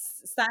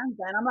just stands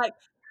there and I'm like,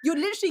 "You're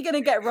literally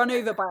gonna get run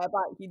over by a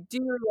bike. You do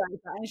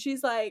realize that?" And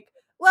she's like,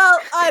 "Well,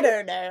 I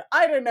don't know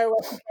where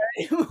to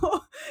go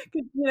anymore."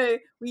 Because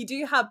we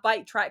do have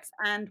bike tracks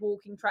and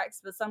walking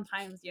tracks, but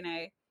sometimes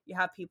you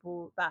have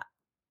people that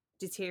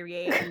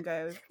deteriorate and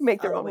go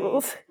Make their other own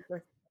ways.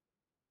 rules.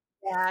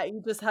 Yeah, you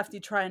just have to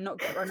try and not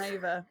get run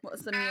over.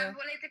 What's the new? Well,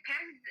 it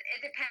depends.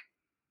 It depends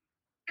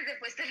if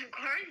we're still in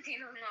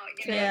quarantine or not.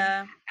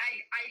 Yeah.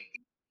 I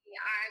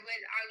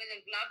would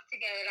have loved to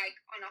go like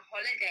on a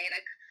holiday,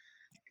 like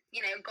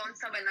gone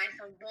somewhere nice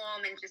and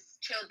warm and just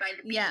chilled by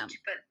the beach. Yeah.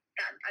 But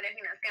I don't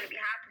think that's going to be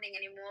happening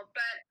anymore.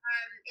 But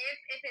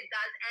if it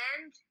does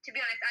end, to be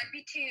honest, I'd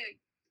be too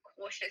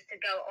cautious to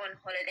go on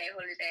holiday.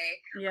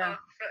 Yeah.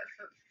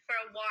 For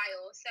a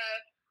while. So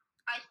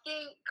I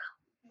think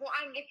what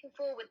I'm looking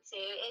forward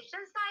to is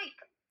just like,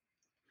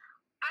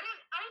 I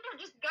don't know,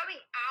 just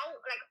going out,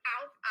 like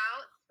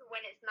out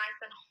when it's nice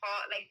and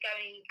hot, like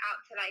going out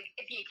to, like,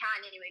 if you can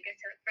anyway, go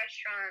to like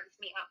restaurants,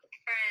 meet up with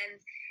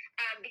friends,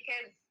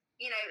 because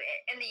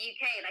in the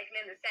UK, like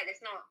Linda said,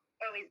 it's not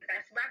always the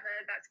best weather.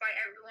 That's why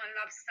everyone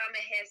loves summer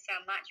here so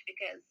much,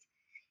 because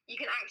you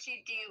can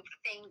actually do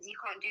things you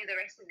can't do the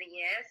rest of the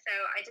year. So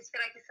I just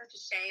feel like it's such a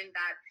shame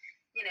that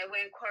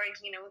we're in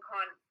quarantine and we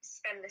can't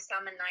spend the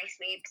summer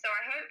nicely. So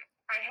I hope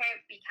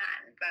we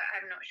can, but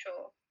I'm not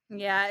sure.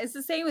 Yeah, it's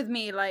the same with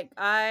me. Like,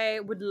 I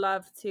would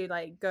love to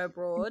like go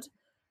abroad.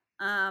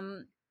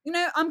 I'm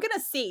gonna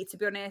see, to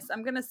be honest.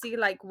 I'm gonna see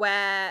like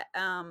where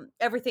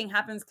everything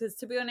happens, because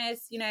to be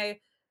honest,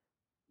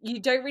 you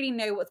don't really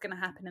know what's gonna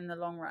happen in the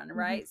long run,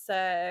 right?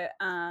 So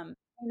who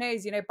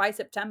knows, by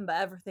September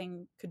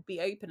everything could be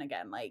open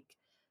again, like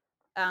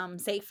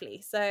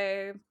safely. So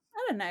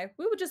I don't know.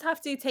 We will just have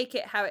to take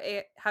it how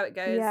it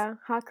goes. Yeah,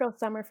 hot girl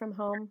summer from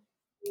home.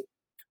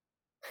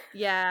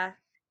 Yeah.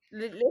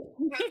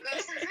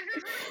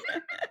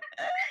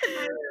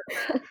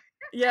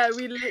 Yeah,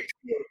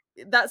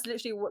 that's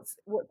literally what's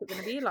it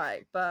gonna be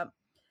like. But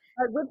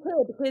we're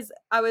clear, because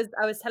I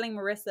was telling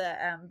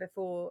Marissa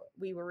before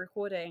we were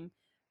recording,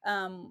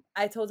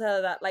 I told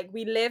her that like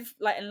we live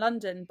like in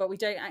London, but we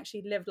don't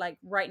actually live like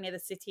right near the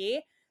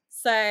city.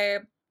 So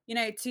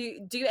to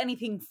do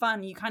anything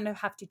fun, you kind of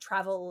have to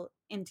travel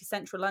into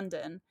central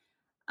London,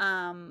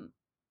 and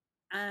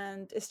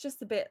it's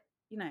just a bit,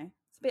 it's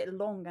a bit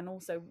long, and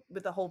also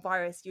with the whole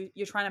virus,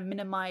 you're trying to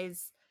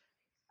minimize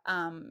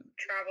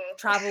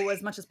travel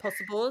as much as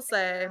possible.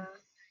 So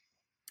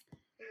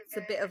it's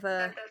a bit of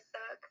a, that does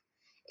suck.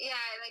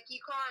 yeah, like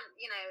you can't,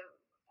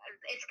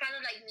 it's kind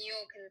of like New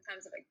York in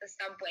terms of like the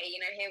subway.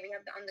 Here we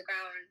have the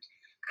underground,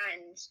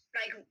 and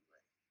like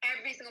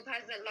every single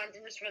person in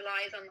London just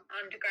relies on the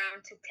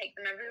underground to take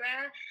them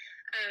everywhere.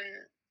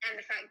 And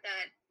the fact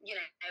that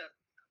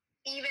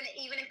even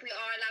if we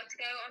are allowed to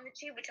go on the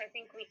tube, which I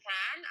think we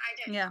can, I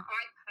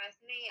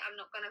personally, I'm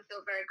not gonna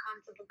feel very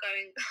comfortable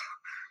going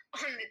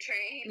on the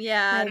train.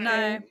 Yeah,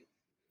 no.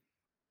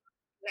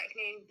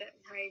 Exactly, the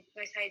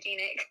most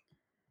hygienic.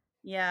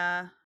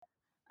 Yeah.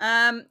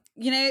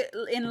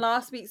 In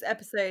last week's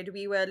episode,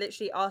 we were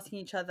literally asking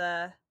each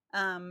other,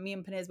 me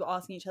and Peniz were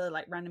asking each other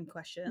like random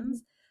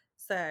questions.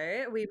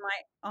 So we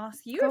might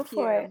ask you Go a few.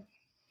 for it.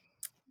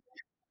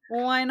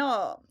 Well, why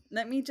not?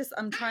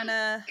 I'm trying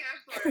to, Go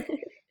for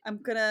it. I'm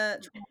gonna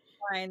try and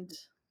find.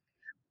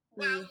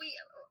 Well,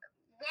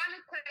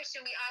 one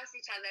question we asked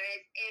each other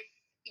is if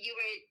you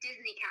were a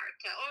Disney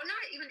character, or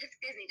not even just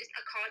Disney, just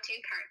a cartoon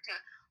character,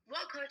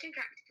 what cartoon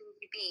character would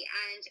you be?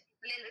 And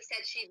Linda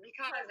said she'd be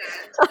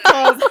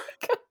Tarzan.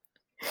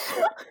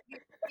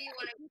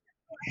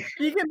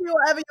 You can be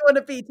whatever you want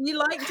to be. Do you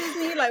like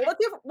Disney? Like, what's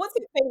your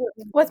favorite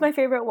movie? What's my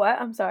favorite what?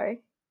 I'm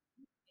sorry.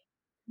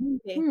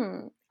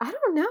 I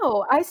don't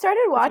know. I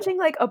started watching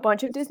like a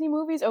bunch of Disney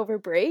movies over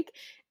break,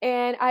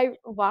 and I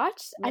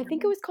watched, I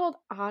think it was called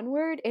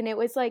Onward, and it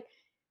was like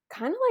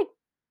kind of like,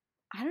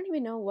 I don't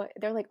even know what,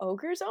 they're like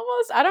ogres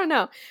almost. I don't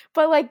know.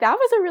 But like that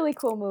was a really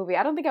cool movie.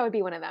 I don't think I would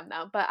be one of them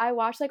though. But I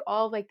watched like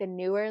all of like the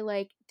newer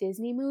like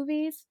Disney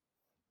movies.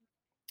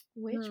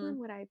 Which one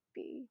would I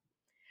be?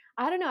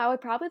 I don't know. I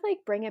would probably like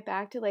bring it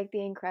back to like The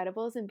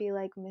Incredibles and be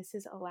like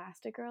Mrs.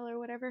 Elastigirl or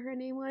whatever her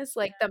name was.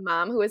 Like the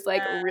mom who was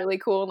like really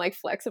cool and like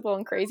flexible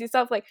and crazy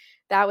stuff. Like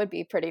that would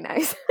be pretty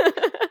nice.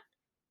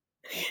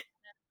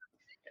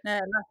 No,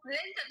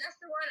 Linda, that's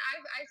the one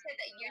I said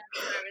that you'd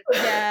be.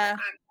 Yeah.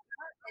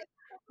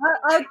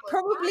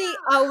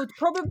 I would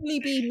probably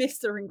be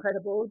Mr.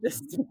 Incredible,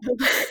 just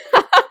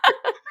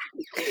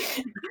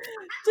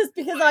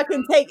because I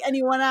can take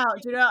anyone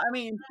out. Do you know what I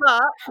mean?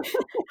 But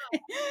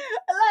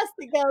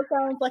Elastigirl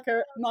sounds like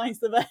a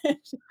nicer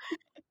version.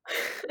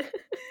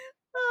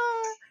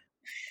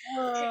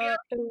 I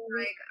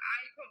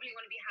probably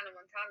want to be Hannah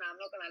Montana. I'm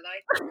not gonna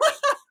lie.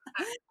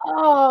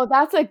 Oh,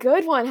 that's a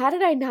good one. How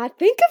did I not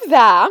think of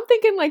that? I'm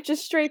thinking like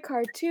just straight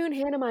cartoon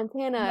Hannah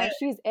Montana.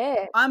 She's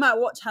it. I might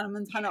watch Hannah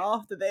Montana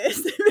after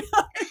this.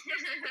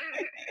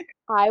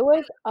 I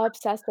was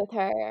obsessed with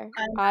her.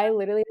 I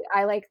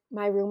like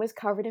my room was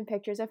covered in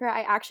pictures of her.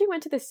 I actually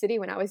went to the city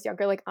when I was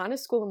younger, like on a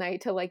school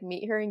night to like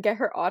meet her and get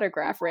her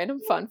autograph. Random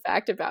fun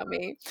fact about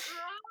me.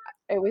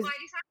 It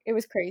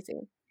was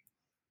crazy.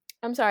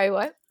 I'm sorry,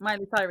 what?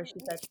 Miley Cyrus, she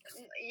said.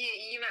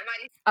 You met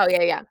Miley? Oh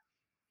yeah.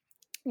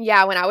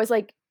 Yeah, when I was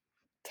like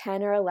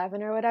 10 or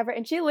 11 or whatever,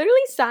 and she literally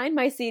signed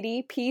my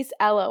CD, Peace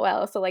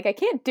LOL. So like I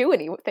can't do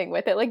anything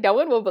with it. Like no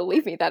one will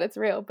believe me that it's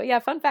real. But yeah,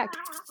 fun fact.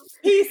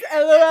 Peace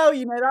LOL,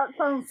 that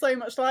sounds so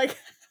much like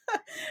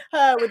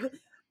her with.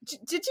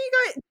 Did you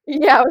go?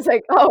 Yeah, I was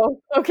like, oh,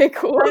 okay,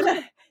 cool.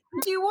 Did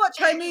you watch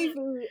her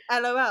movie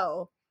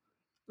LOL?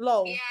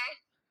 LOL. Yeah,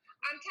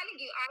 I'm telling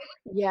you,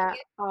 yeah.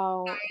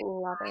 Oh,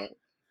 love it.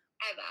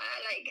 Ever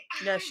like.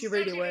 Yeah, she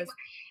really was.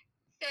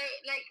 So,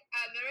 like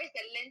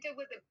Marissa, Linda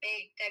was a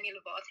big Demi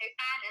Lovato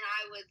fan, and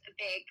I was a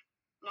big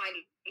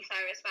Miley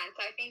Cyrus fan.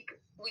 So I think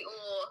we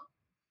all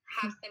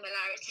have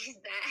similarities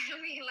there.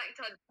 We like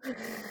to.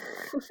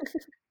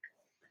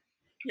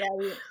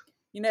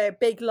 Yeah,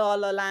 big La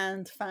La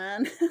Land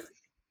fan.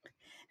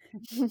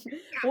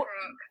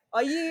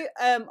 Are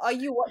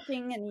you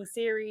watching any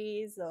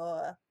series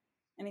or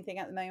anything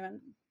at the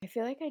moment? I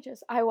feel like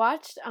I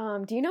watched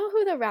do you know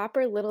who the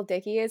rapper Lil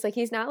Dicky is? Like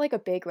he's not like a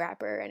big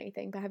rapper or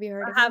anything, but have you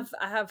heard of him?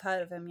 I have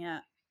heard of him, yeah.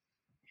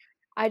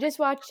 I just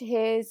watched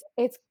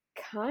it's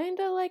kind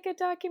of like a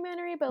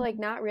documentary, but like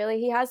not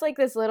really. He has like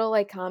this little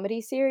like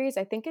comedy series.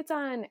 I think it's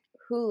on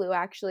Hulu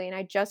actually, and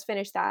I just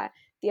finished that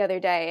the other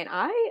day and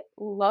I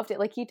loved it.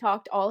 Like he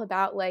talked all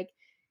about like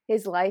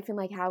his life and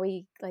like how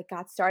he like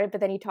got started, but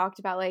then he talked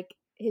about like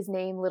his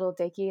name Lil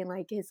Dicky and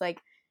like his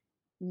like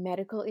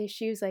medical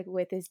issues like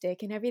with his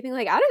dick and everything.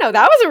 Like I don't know,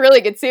 that was a really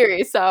good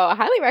series, so I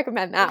highly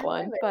recommend that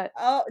one. But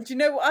do you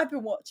know what I've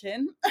been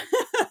watching?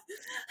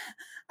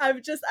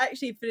 I've just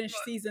actually finished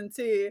season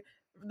 2,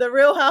 The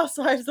Real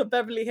Housewives of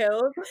Beverly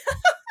Hills.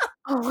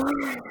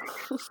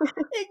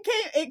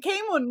 It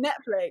came on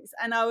Netflix,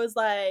 and I was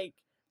like,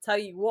 tell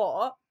you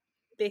what,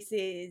 this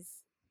is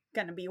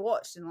gonna be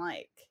watched in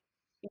like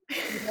a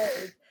few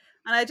days.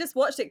 And I just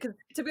watched it because,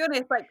 to be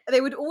honest, like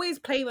they would always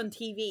play on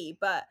TV,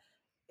 but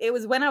it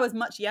was when I was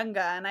much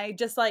younger, and I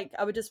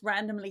would just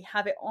randomly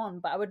have it on,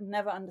 but I would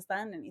never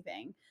understand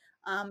anything.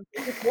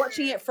 Just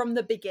watching it from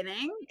the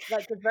beginning,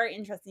 like, was very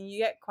interesting. You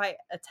get quite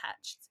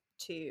attached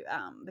to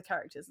the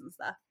characters and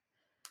stuff.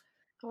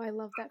 Oh, I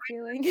love that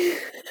feeling.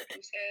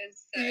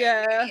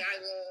 Yeah. I've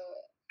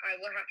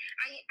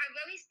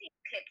only seen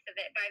clips of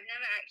it, but I've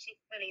never actually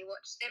fully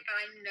watched it. But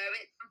I know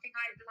it's something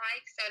I'd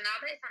like. So now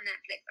that it's on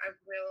Netflix, I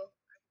will.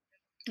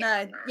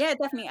 No, yeah,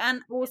 definitely.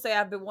 And also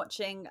I've been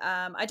watching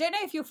I don't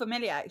know if you're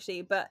familiar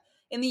actually, but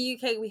in the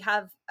UK we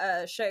have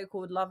a show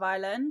called Love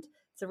Island.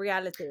 It's a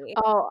reality.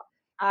 Oh,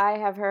 I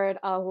have heard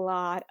a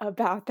lot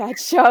about that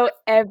show.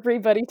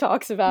 Everybody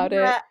talks about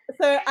it.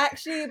 So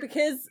actually,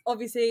 because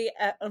obviously,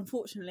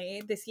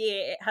 unfortunately, this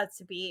year it had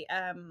to be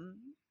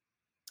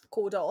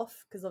called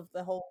off because of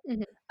the whole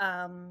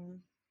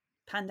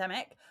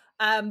pandemic.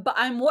 But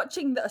I'm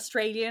watching the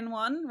Australian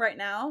one right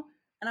now,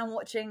 and I'm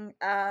watching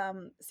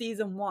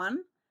season 1.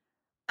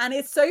 And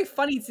it's so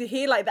funny to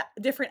hear like the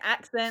different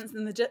accents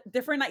and the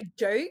different like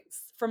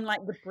jokes from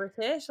like the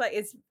British. Like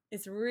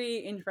it's really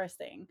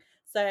interesting.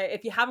 So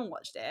if you haven't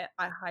watched it,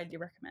 I highly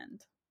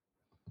recommend.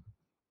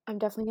 I'm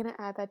definitely gonna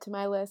add that to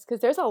my list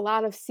because there's a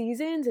lot of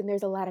seasons and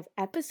there's a lot of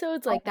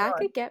episodes. Like that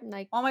could get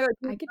like oh my god,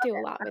 I could do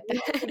a lot with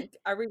that.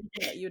 I really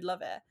think that you'd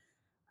love it.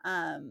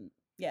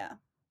 Yeah,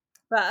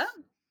 but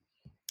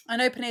I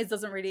know Panez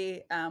doesn't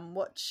really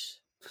watch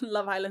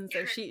Love Island,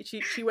 so she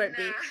won't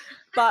be.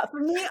 But for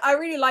me, I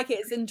really like it.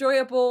 It's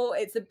enjoyable.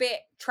 It's a bit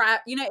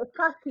trap, it's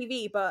trash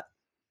TV, but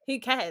who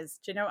cares?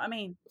 Do you know what I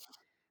mean?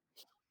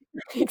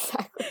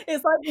 Exactly.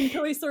 It's like in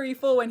Toy Story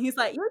 4 when he's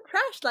like, "You're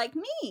trash like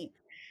me."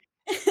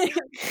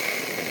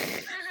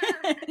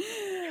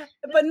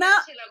 But now,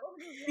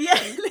 yeah,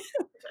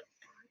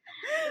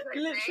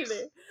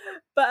 literally.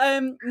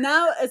 But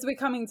now as we're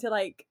coming to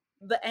like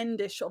the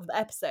endish of the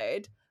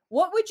episode,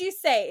 what would you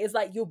say is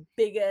like your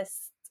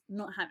biggest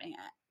not having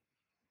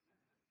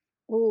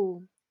it?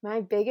 Ooh, my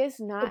biggest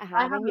not having it.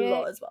 I have a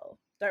lot as well.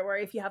 Don't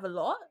worry, if you have a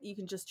lot, you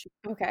can just choose.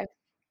 Okay.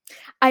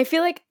 I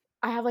feel like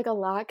I have like a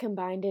lot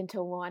combined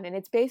into one, and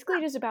it's basically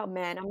just about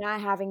men. I'm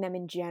not having them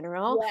in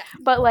general,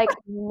 but like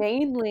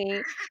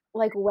mainly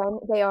like when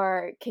they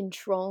are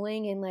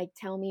controlling and like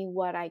tell me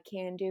what I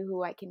can do,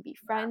 who I can be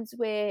friends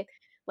with,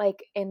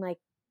 like and like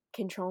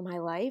control my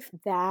life.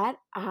 That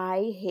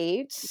I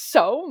hate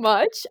so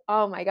much.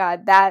 Oh my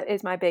god, that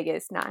is my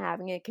biggest not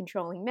having it.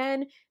 Controlling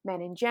men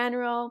in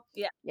general.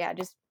 Yeah,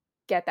 just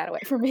get that away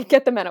from me.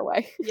 Get the men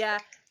away. Yeah.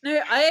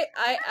 No,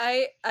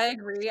 I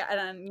agree,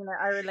 and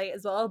I relate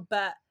as well.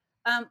 But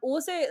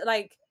also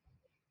like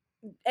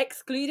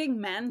excluding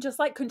men, just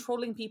like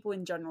controlling people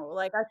in general.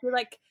 Like I feel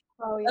like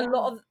a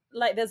lot of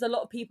like there's a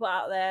lot of people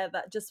out there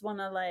that just want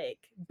to like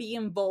be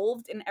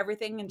involved in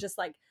everything and just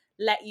like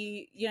let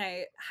you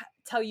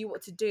tell you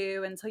what to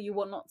do and tell you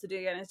what not to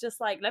do, and it's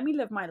just like, let me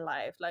live my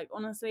life. Like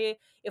honestly,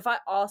 if I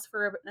ask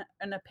for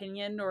an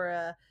opinion or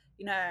a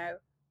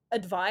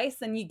advice,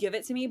 then you give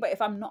it to me. But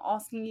if I'm not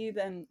asking you,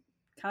 then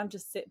kind of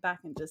just sit back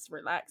and just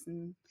relax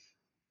and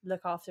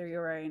look after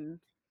your own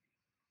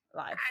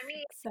life. I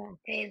mean,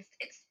 exactly.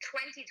 It's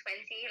 2020.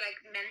 Like,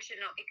 men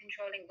should not be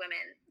controlling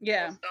women.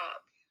 Yeah. Full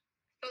stop.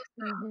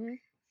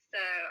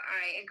 So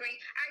I agree.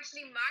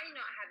 Actually, my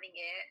not having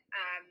it,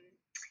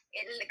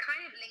 it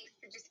kind of links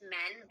to just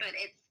men, but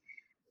it's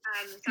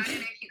so I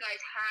don't know if you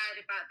guys heard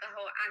about the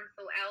whole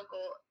Ansel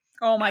Elgort.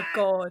 Oh my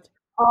god.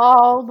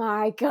 Oh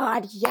my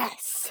god,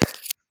 yes.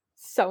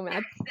 So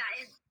mad. That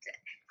is.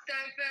 So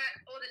for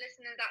all the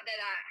listeners out there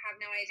that have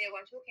no idea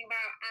what I'm talking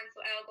about,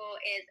 Ansel Elgort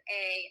is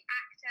a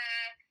actor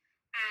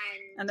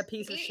and a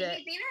piece of shit.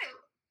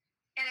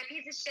 And a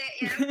piece of shit,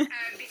 yeah.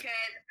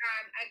 Because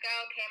a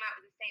girl came out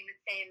with a statement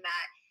saying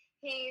that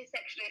he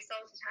sexually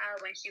assaulted her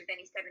when she was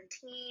only 17.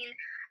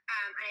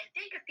 And I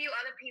think a few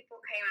other people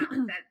came out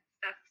and said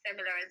stuff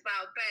similar as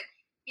well. But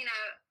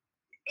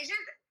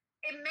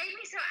it made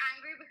me so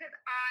angry because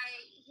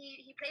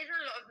he plays in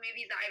a lot of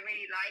movies that I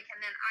really like, and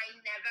then I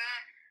never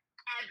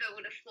ever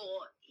would have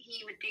thought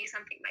he would do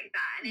something like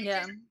that. And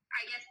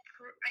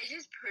it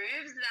just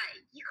proves that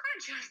you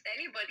can't trust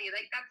anybody.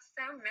 Like, that's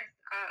so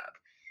messed up.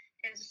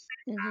 It's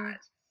so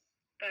sad.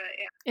 But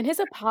yeah. And his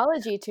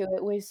apology to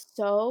it was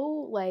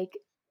so like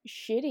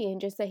shitty,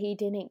 and just that he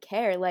didn't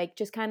care, like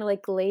just kind of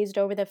like glazed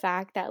over the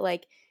fact that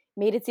like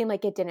made it seem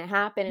like it didn't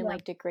happen and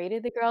like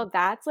degraded the girl.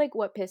 That's like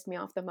what pissed me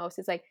off the most,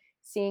 is like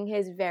seeing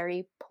his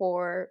very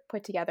poor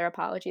put together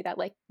apology that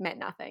like meant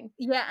nothing.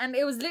 Yeah, and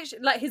it was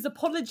literally like his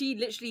apology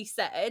literally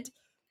said,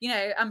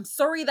 I'm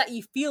sorry that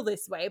you feel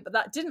this way, but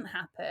that didn't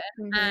happen.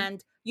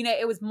 And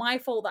it was my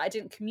fault that I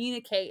didn't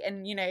communicate,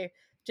 and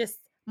just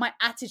my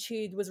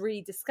attitude was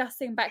really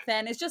disgusting back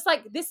then. It's just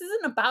like, this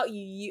isn't about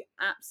you, you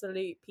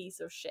absolute piece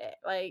of shit.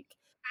 Like,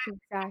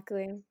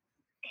 exactly.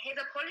 His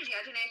apology,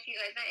 I don't know if you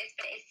guys noticed,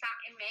 but it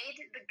made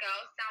the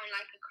girl sound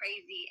like a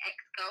crazy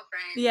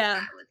ex-girlfriend. Yeah.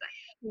 That was like,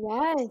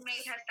 yes. It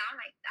made her sound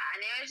like that.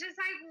 And it was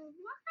just like,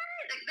 what?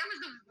 Like, that was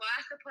the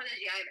worst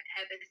apology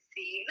I've ever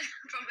seen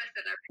from a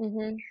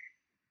celebrity.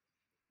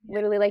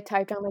 Literally like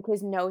typed on like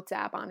his notes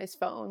app on his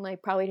phone,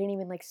 like probably didn't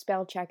even like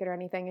spell check it or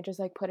anything, and just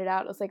like put it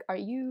out. I was like, are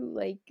you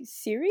like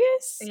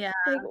serious? Yeah.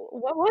 Like,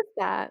 what was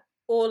that?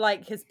 Or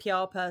like his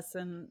PR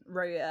person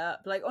wrote it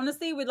up. Like,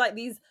 honestly, with like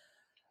these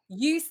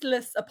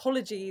useless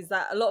apologies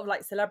that a lot of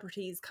like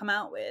celebrities come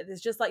out with,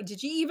 it's just like,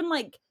 did you even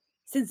like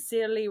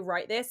sincerely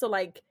write this or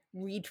like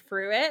read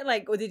through it?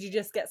 Like, or did you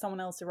just get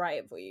someone else to write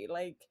it for you?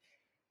 Like,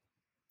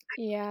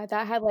 yeah,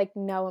 that had like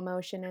no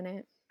emotion in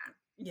it.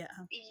 Yeah.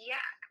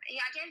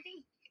 I don't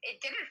think it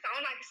didn't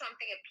sound like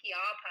something a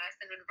PR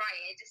person would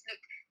write. It just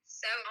looked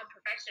so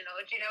unprofessional.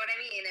 Do you know what I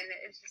mean? And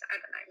it's just, I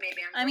don't know,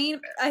 maybe I'm I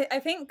mean, I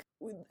think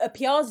a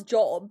PR's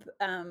job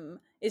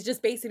is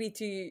just basically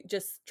to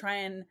just try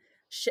and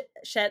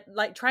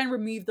try and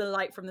remove the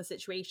light from the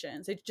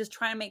situation. So just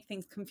try and make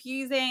things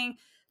confusing,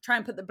 try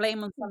and put the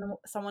blame on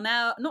someone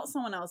else, not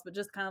someone else, but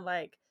just kind of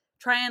like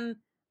try and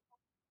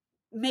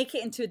make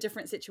it into a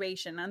different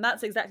situation. And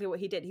that's exactly what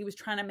he did. He was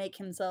trying to make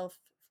himself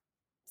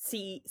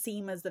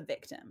seem as the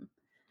victim.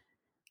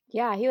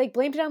 Yeah, he like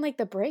blamed it on like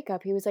the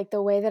breakup. He was like,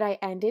 the way that I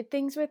ended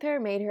things with her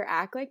made her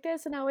act like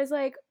this, and I was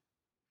like,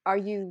 are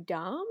you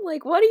dumb?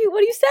 Like, what are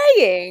you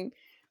saying?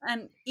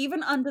 And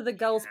even under the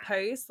girl's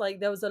post, like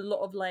there was a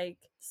lot of like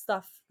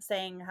stuff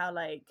saying how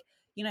like,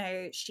 you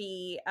know,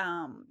 she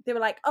they were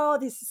like, oh,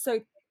 this is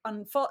so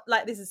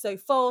this is so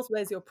false,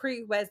 where's your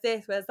proof, where's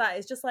this, where's that?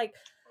 It's just like,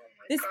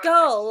 this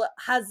girl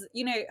has,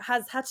 you know,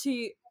 has had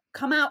to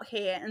come out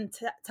here and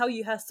tell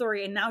you her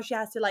story, and now she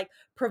has to like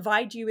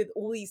provide you with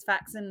all these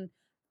facts and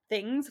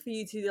things for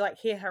you to like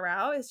hear her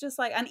out. It's just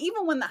like, and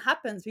even when that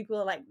happens, people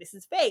are like, this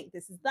is fake,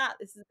 this is that,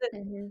 this is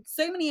this.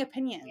 So many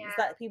opinions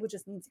that people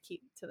just need to keep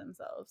to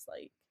themselves.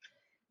 Like,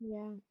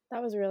 yeah,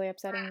 that was really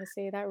upsetting to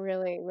see. That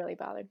really, really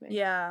bothered me.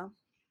 Yeah,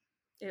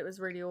 it was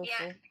really awful.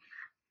 Yeah.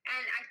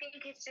 And I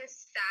think it's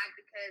just sad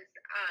because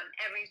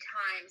every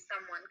time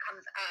someone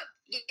comes up,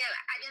 you know,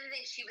 at the end of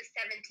the day, she was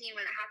 17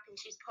 when it happened.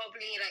 She's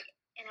probably like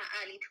in her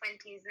early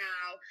 20s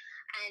now,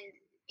 and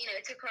you know,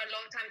 it took her a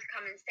long time to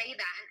come and say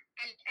that.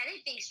 And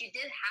anything, she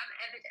did have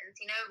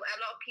evidence. You know, a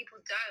lot of people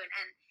don't,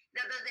 and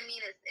that doesn't mean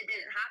it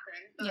didn't happen.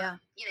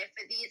 But, you know,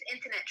 for these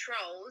internet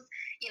trolls,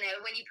 you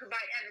know, when you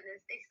provide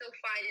evidence, they still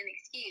find an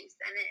excuse,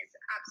 and it's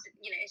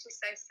absolutely, you know, it's just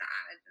so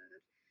sad. And,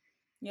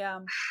 yeah.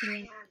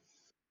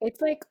 It's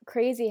like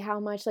crazy how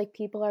much like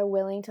people are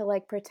willing to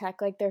like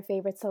protect like their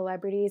favorite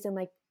celebrities and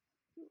like,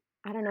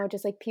 I don't know,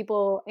 just like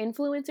people,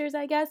 influencers,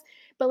 I guess,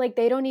 but like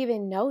they don't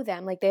even know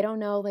them. Like they don't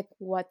know like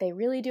what they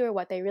really do or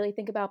what they really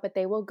think about, but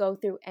they will go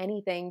through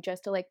anything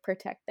just to like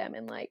protect them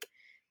and like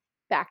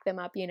back them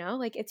up, you know?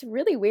 Like it's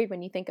really weird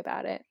when you think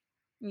about it.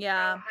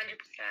 Yeah. 100%.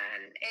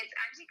 It's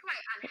actually quite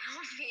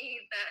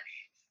unhealthy that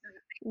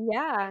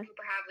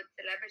people have with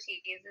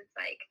celebrities. It's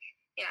like,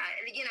 yeah,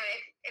 you know,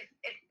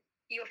 if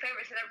your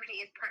favorite celebrity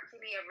is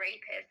practically a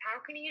rapist,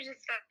 how can you just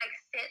like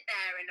sit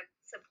there and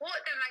support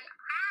them? Like,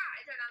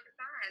 I don't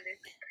understand.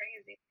 It's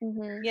crazy.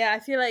 Yeah, I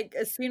feel like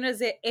as soon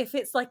as if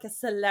it's like a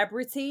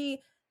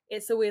celebrity,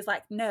 it's always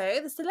like, no,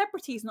 the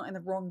celebrity's not in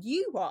the wrong,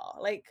 you are.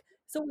 Like,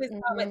 it's always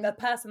about like the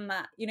person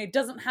that, you know,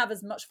 doesn't have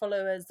as much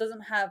followers,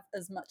 doesn't have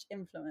as much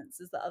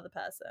influence as the other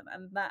person,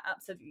 and that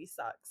absolutely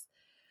sucks.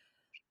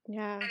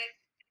 Yeah.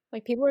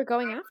 Like people were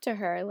going after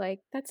her. Like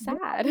that's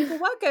sad. People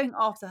were going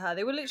after her.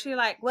 They were literally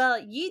like, well,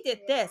 you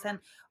did this, and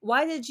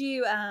why did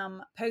you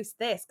post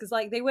this? Because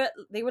like they were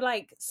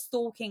like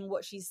stalking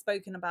what she's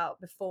spoken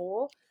about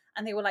before,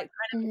 and they were like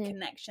trying to make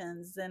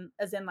connections, and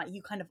as in like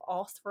you kind of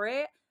asked for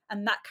it,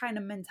 and that kind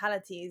of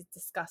mentality is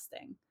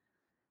disgusting.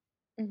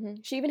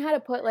 She even had to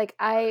put like,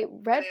 I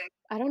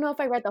don't know if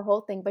I read the whole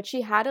thing, but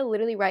she had to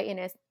literally write in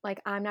it like,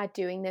 I'm not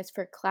doing this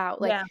for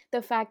clout. Like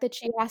the fact that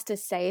she has to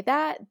say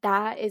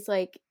that is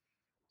like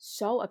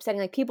so upsetting.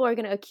 Like people are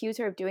going to accuse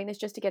her of doing this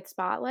just to get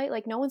spotlight.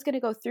 Like no one's going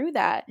to go through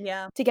that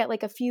to get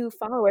like a few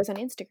followers on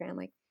Instagram.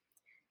 Like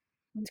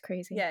it's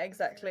crazy. Yeah,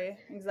 exactly.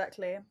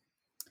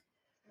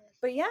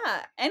 But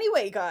yeah,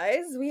 anyway,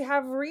 guys, we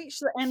have reached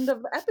the end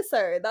of the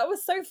episode. That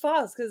was so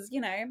fast because, you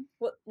know,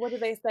 what do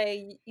they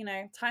say? You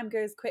know, time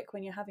goes quick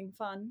when you're having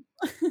fun.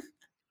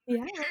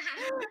 Yeah.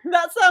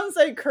 That sounds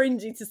so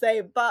cringy to say,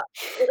 but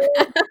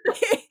it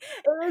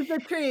is the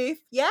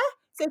truth. Yeah?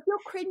 So if you're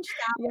cringed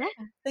out,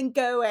 then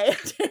go away.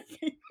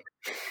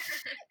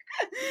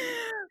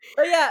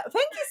 But yeah,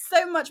 thank you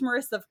so much,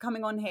 Marissa, for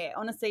coming on here.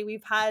 Honestly,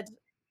 we've had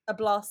a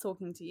blast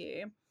talking to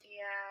you.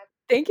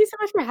 Thank you so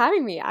much for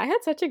having me. I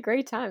had such a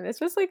great time.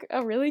 This was like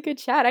a really good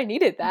chat. I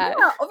needed that.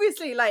 Yeah,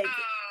 obviously, like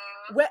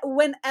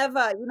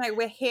whenever, you know,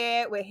 we're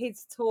here to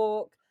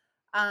talk.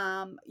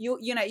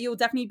 You'll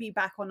definitely be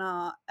back on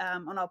our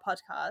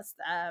podcast.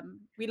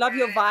 We love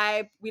your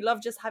vibe. We love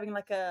just having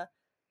like a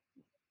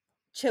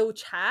chill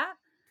chat.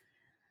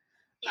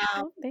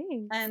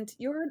 Thanks. And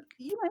you're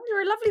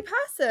a lovely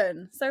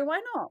person, so why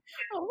not?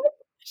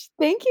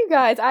 Thank you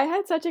guys. I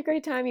had such a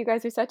great time. You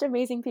guys are such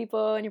amazing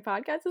people, and your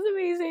podcast is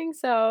amazing.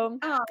 So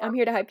I'm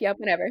here to hype you up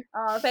whenever.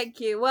 Oh, thank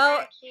you.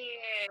 Well,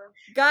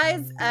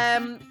 guys,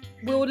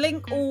 we'll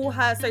link all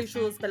her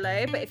socials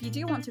below. But if you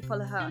do want to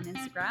follow her on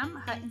Instagram,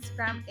 her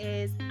Instagram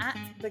is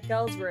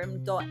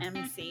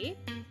 @thegirlsroom.mc.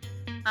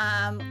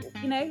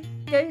 You know,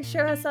 go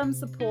show her some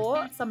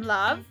support, some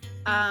love.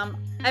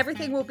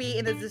 Everything will be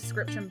in the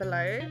description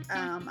below,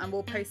 and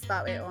we'll post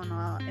about it on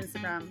our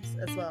Instagrams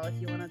as well if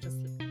you want to just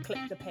click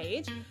the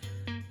page.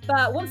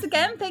 But once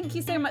again, thank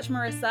you so much,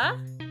 Marissa.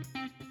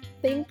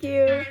 Thank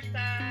you.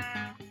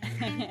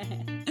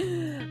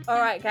 All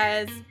right,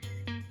 guys.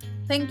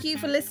 Thank you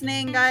for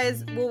listening,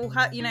 guys. We'll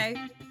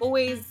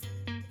always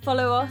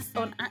follow us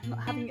on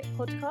 @NotHavingIt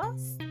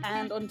Podcast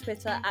and on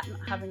Twitter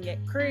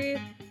 @NotHavingIt Crew.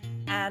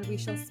 and we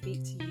shall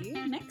speak to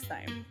you next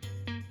time.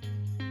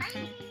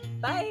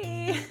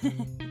 Bye.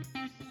 Bye.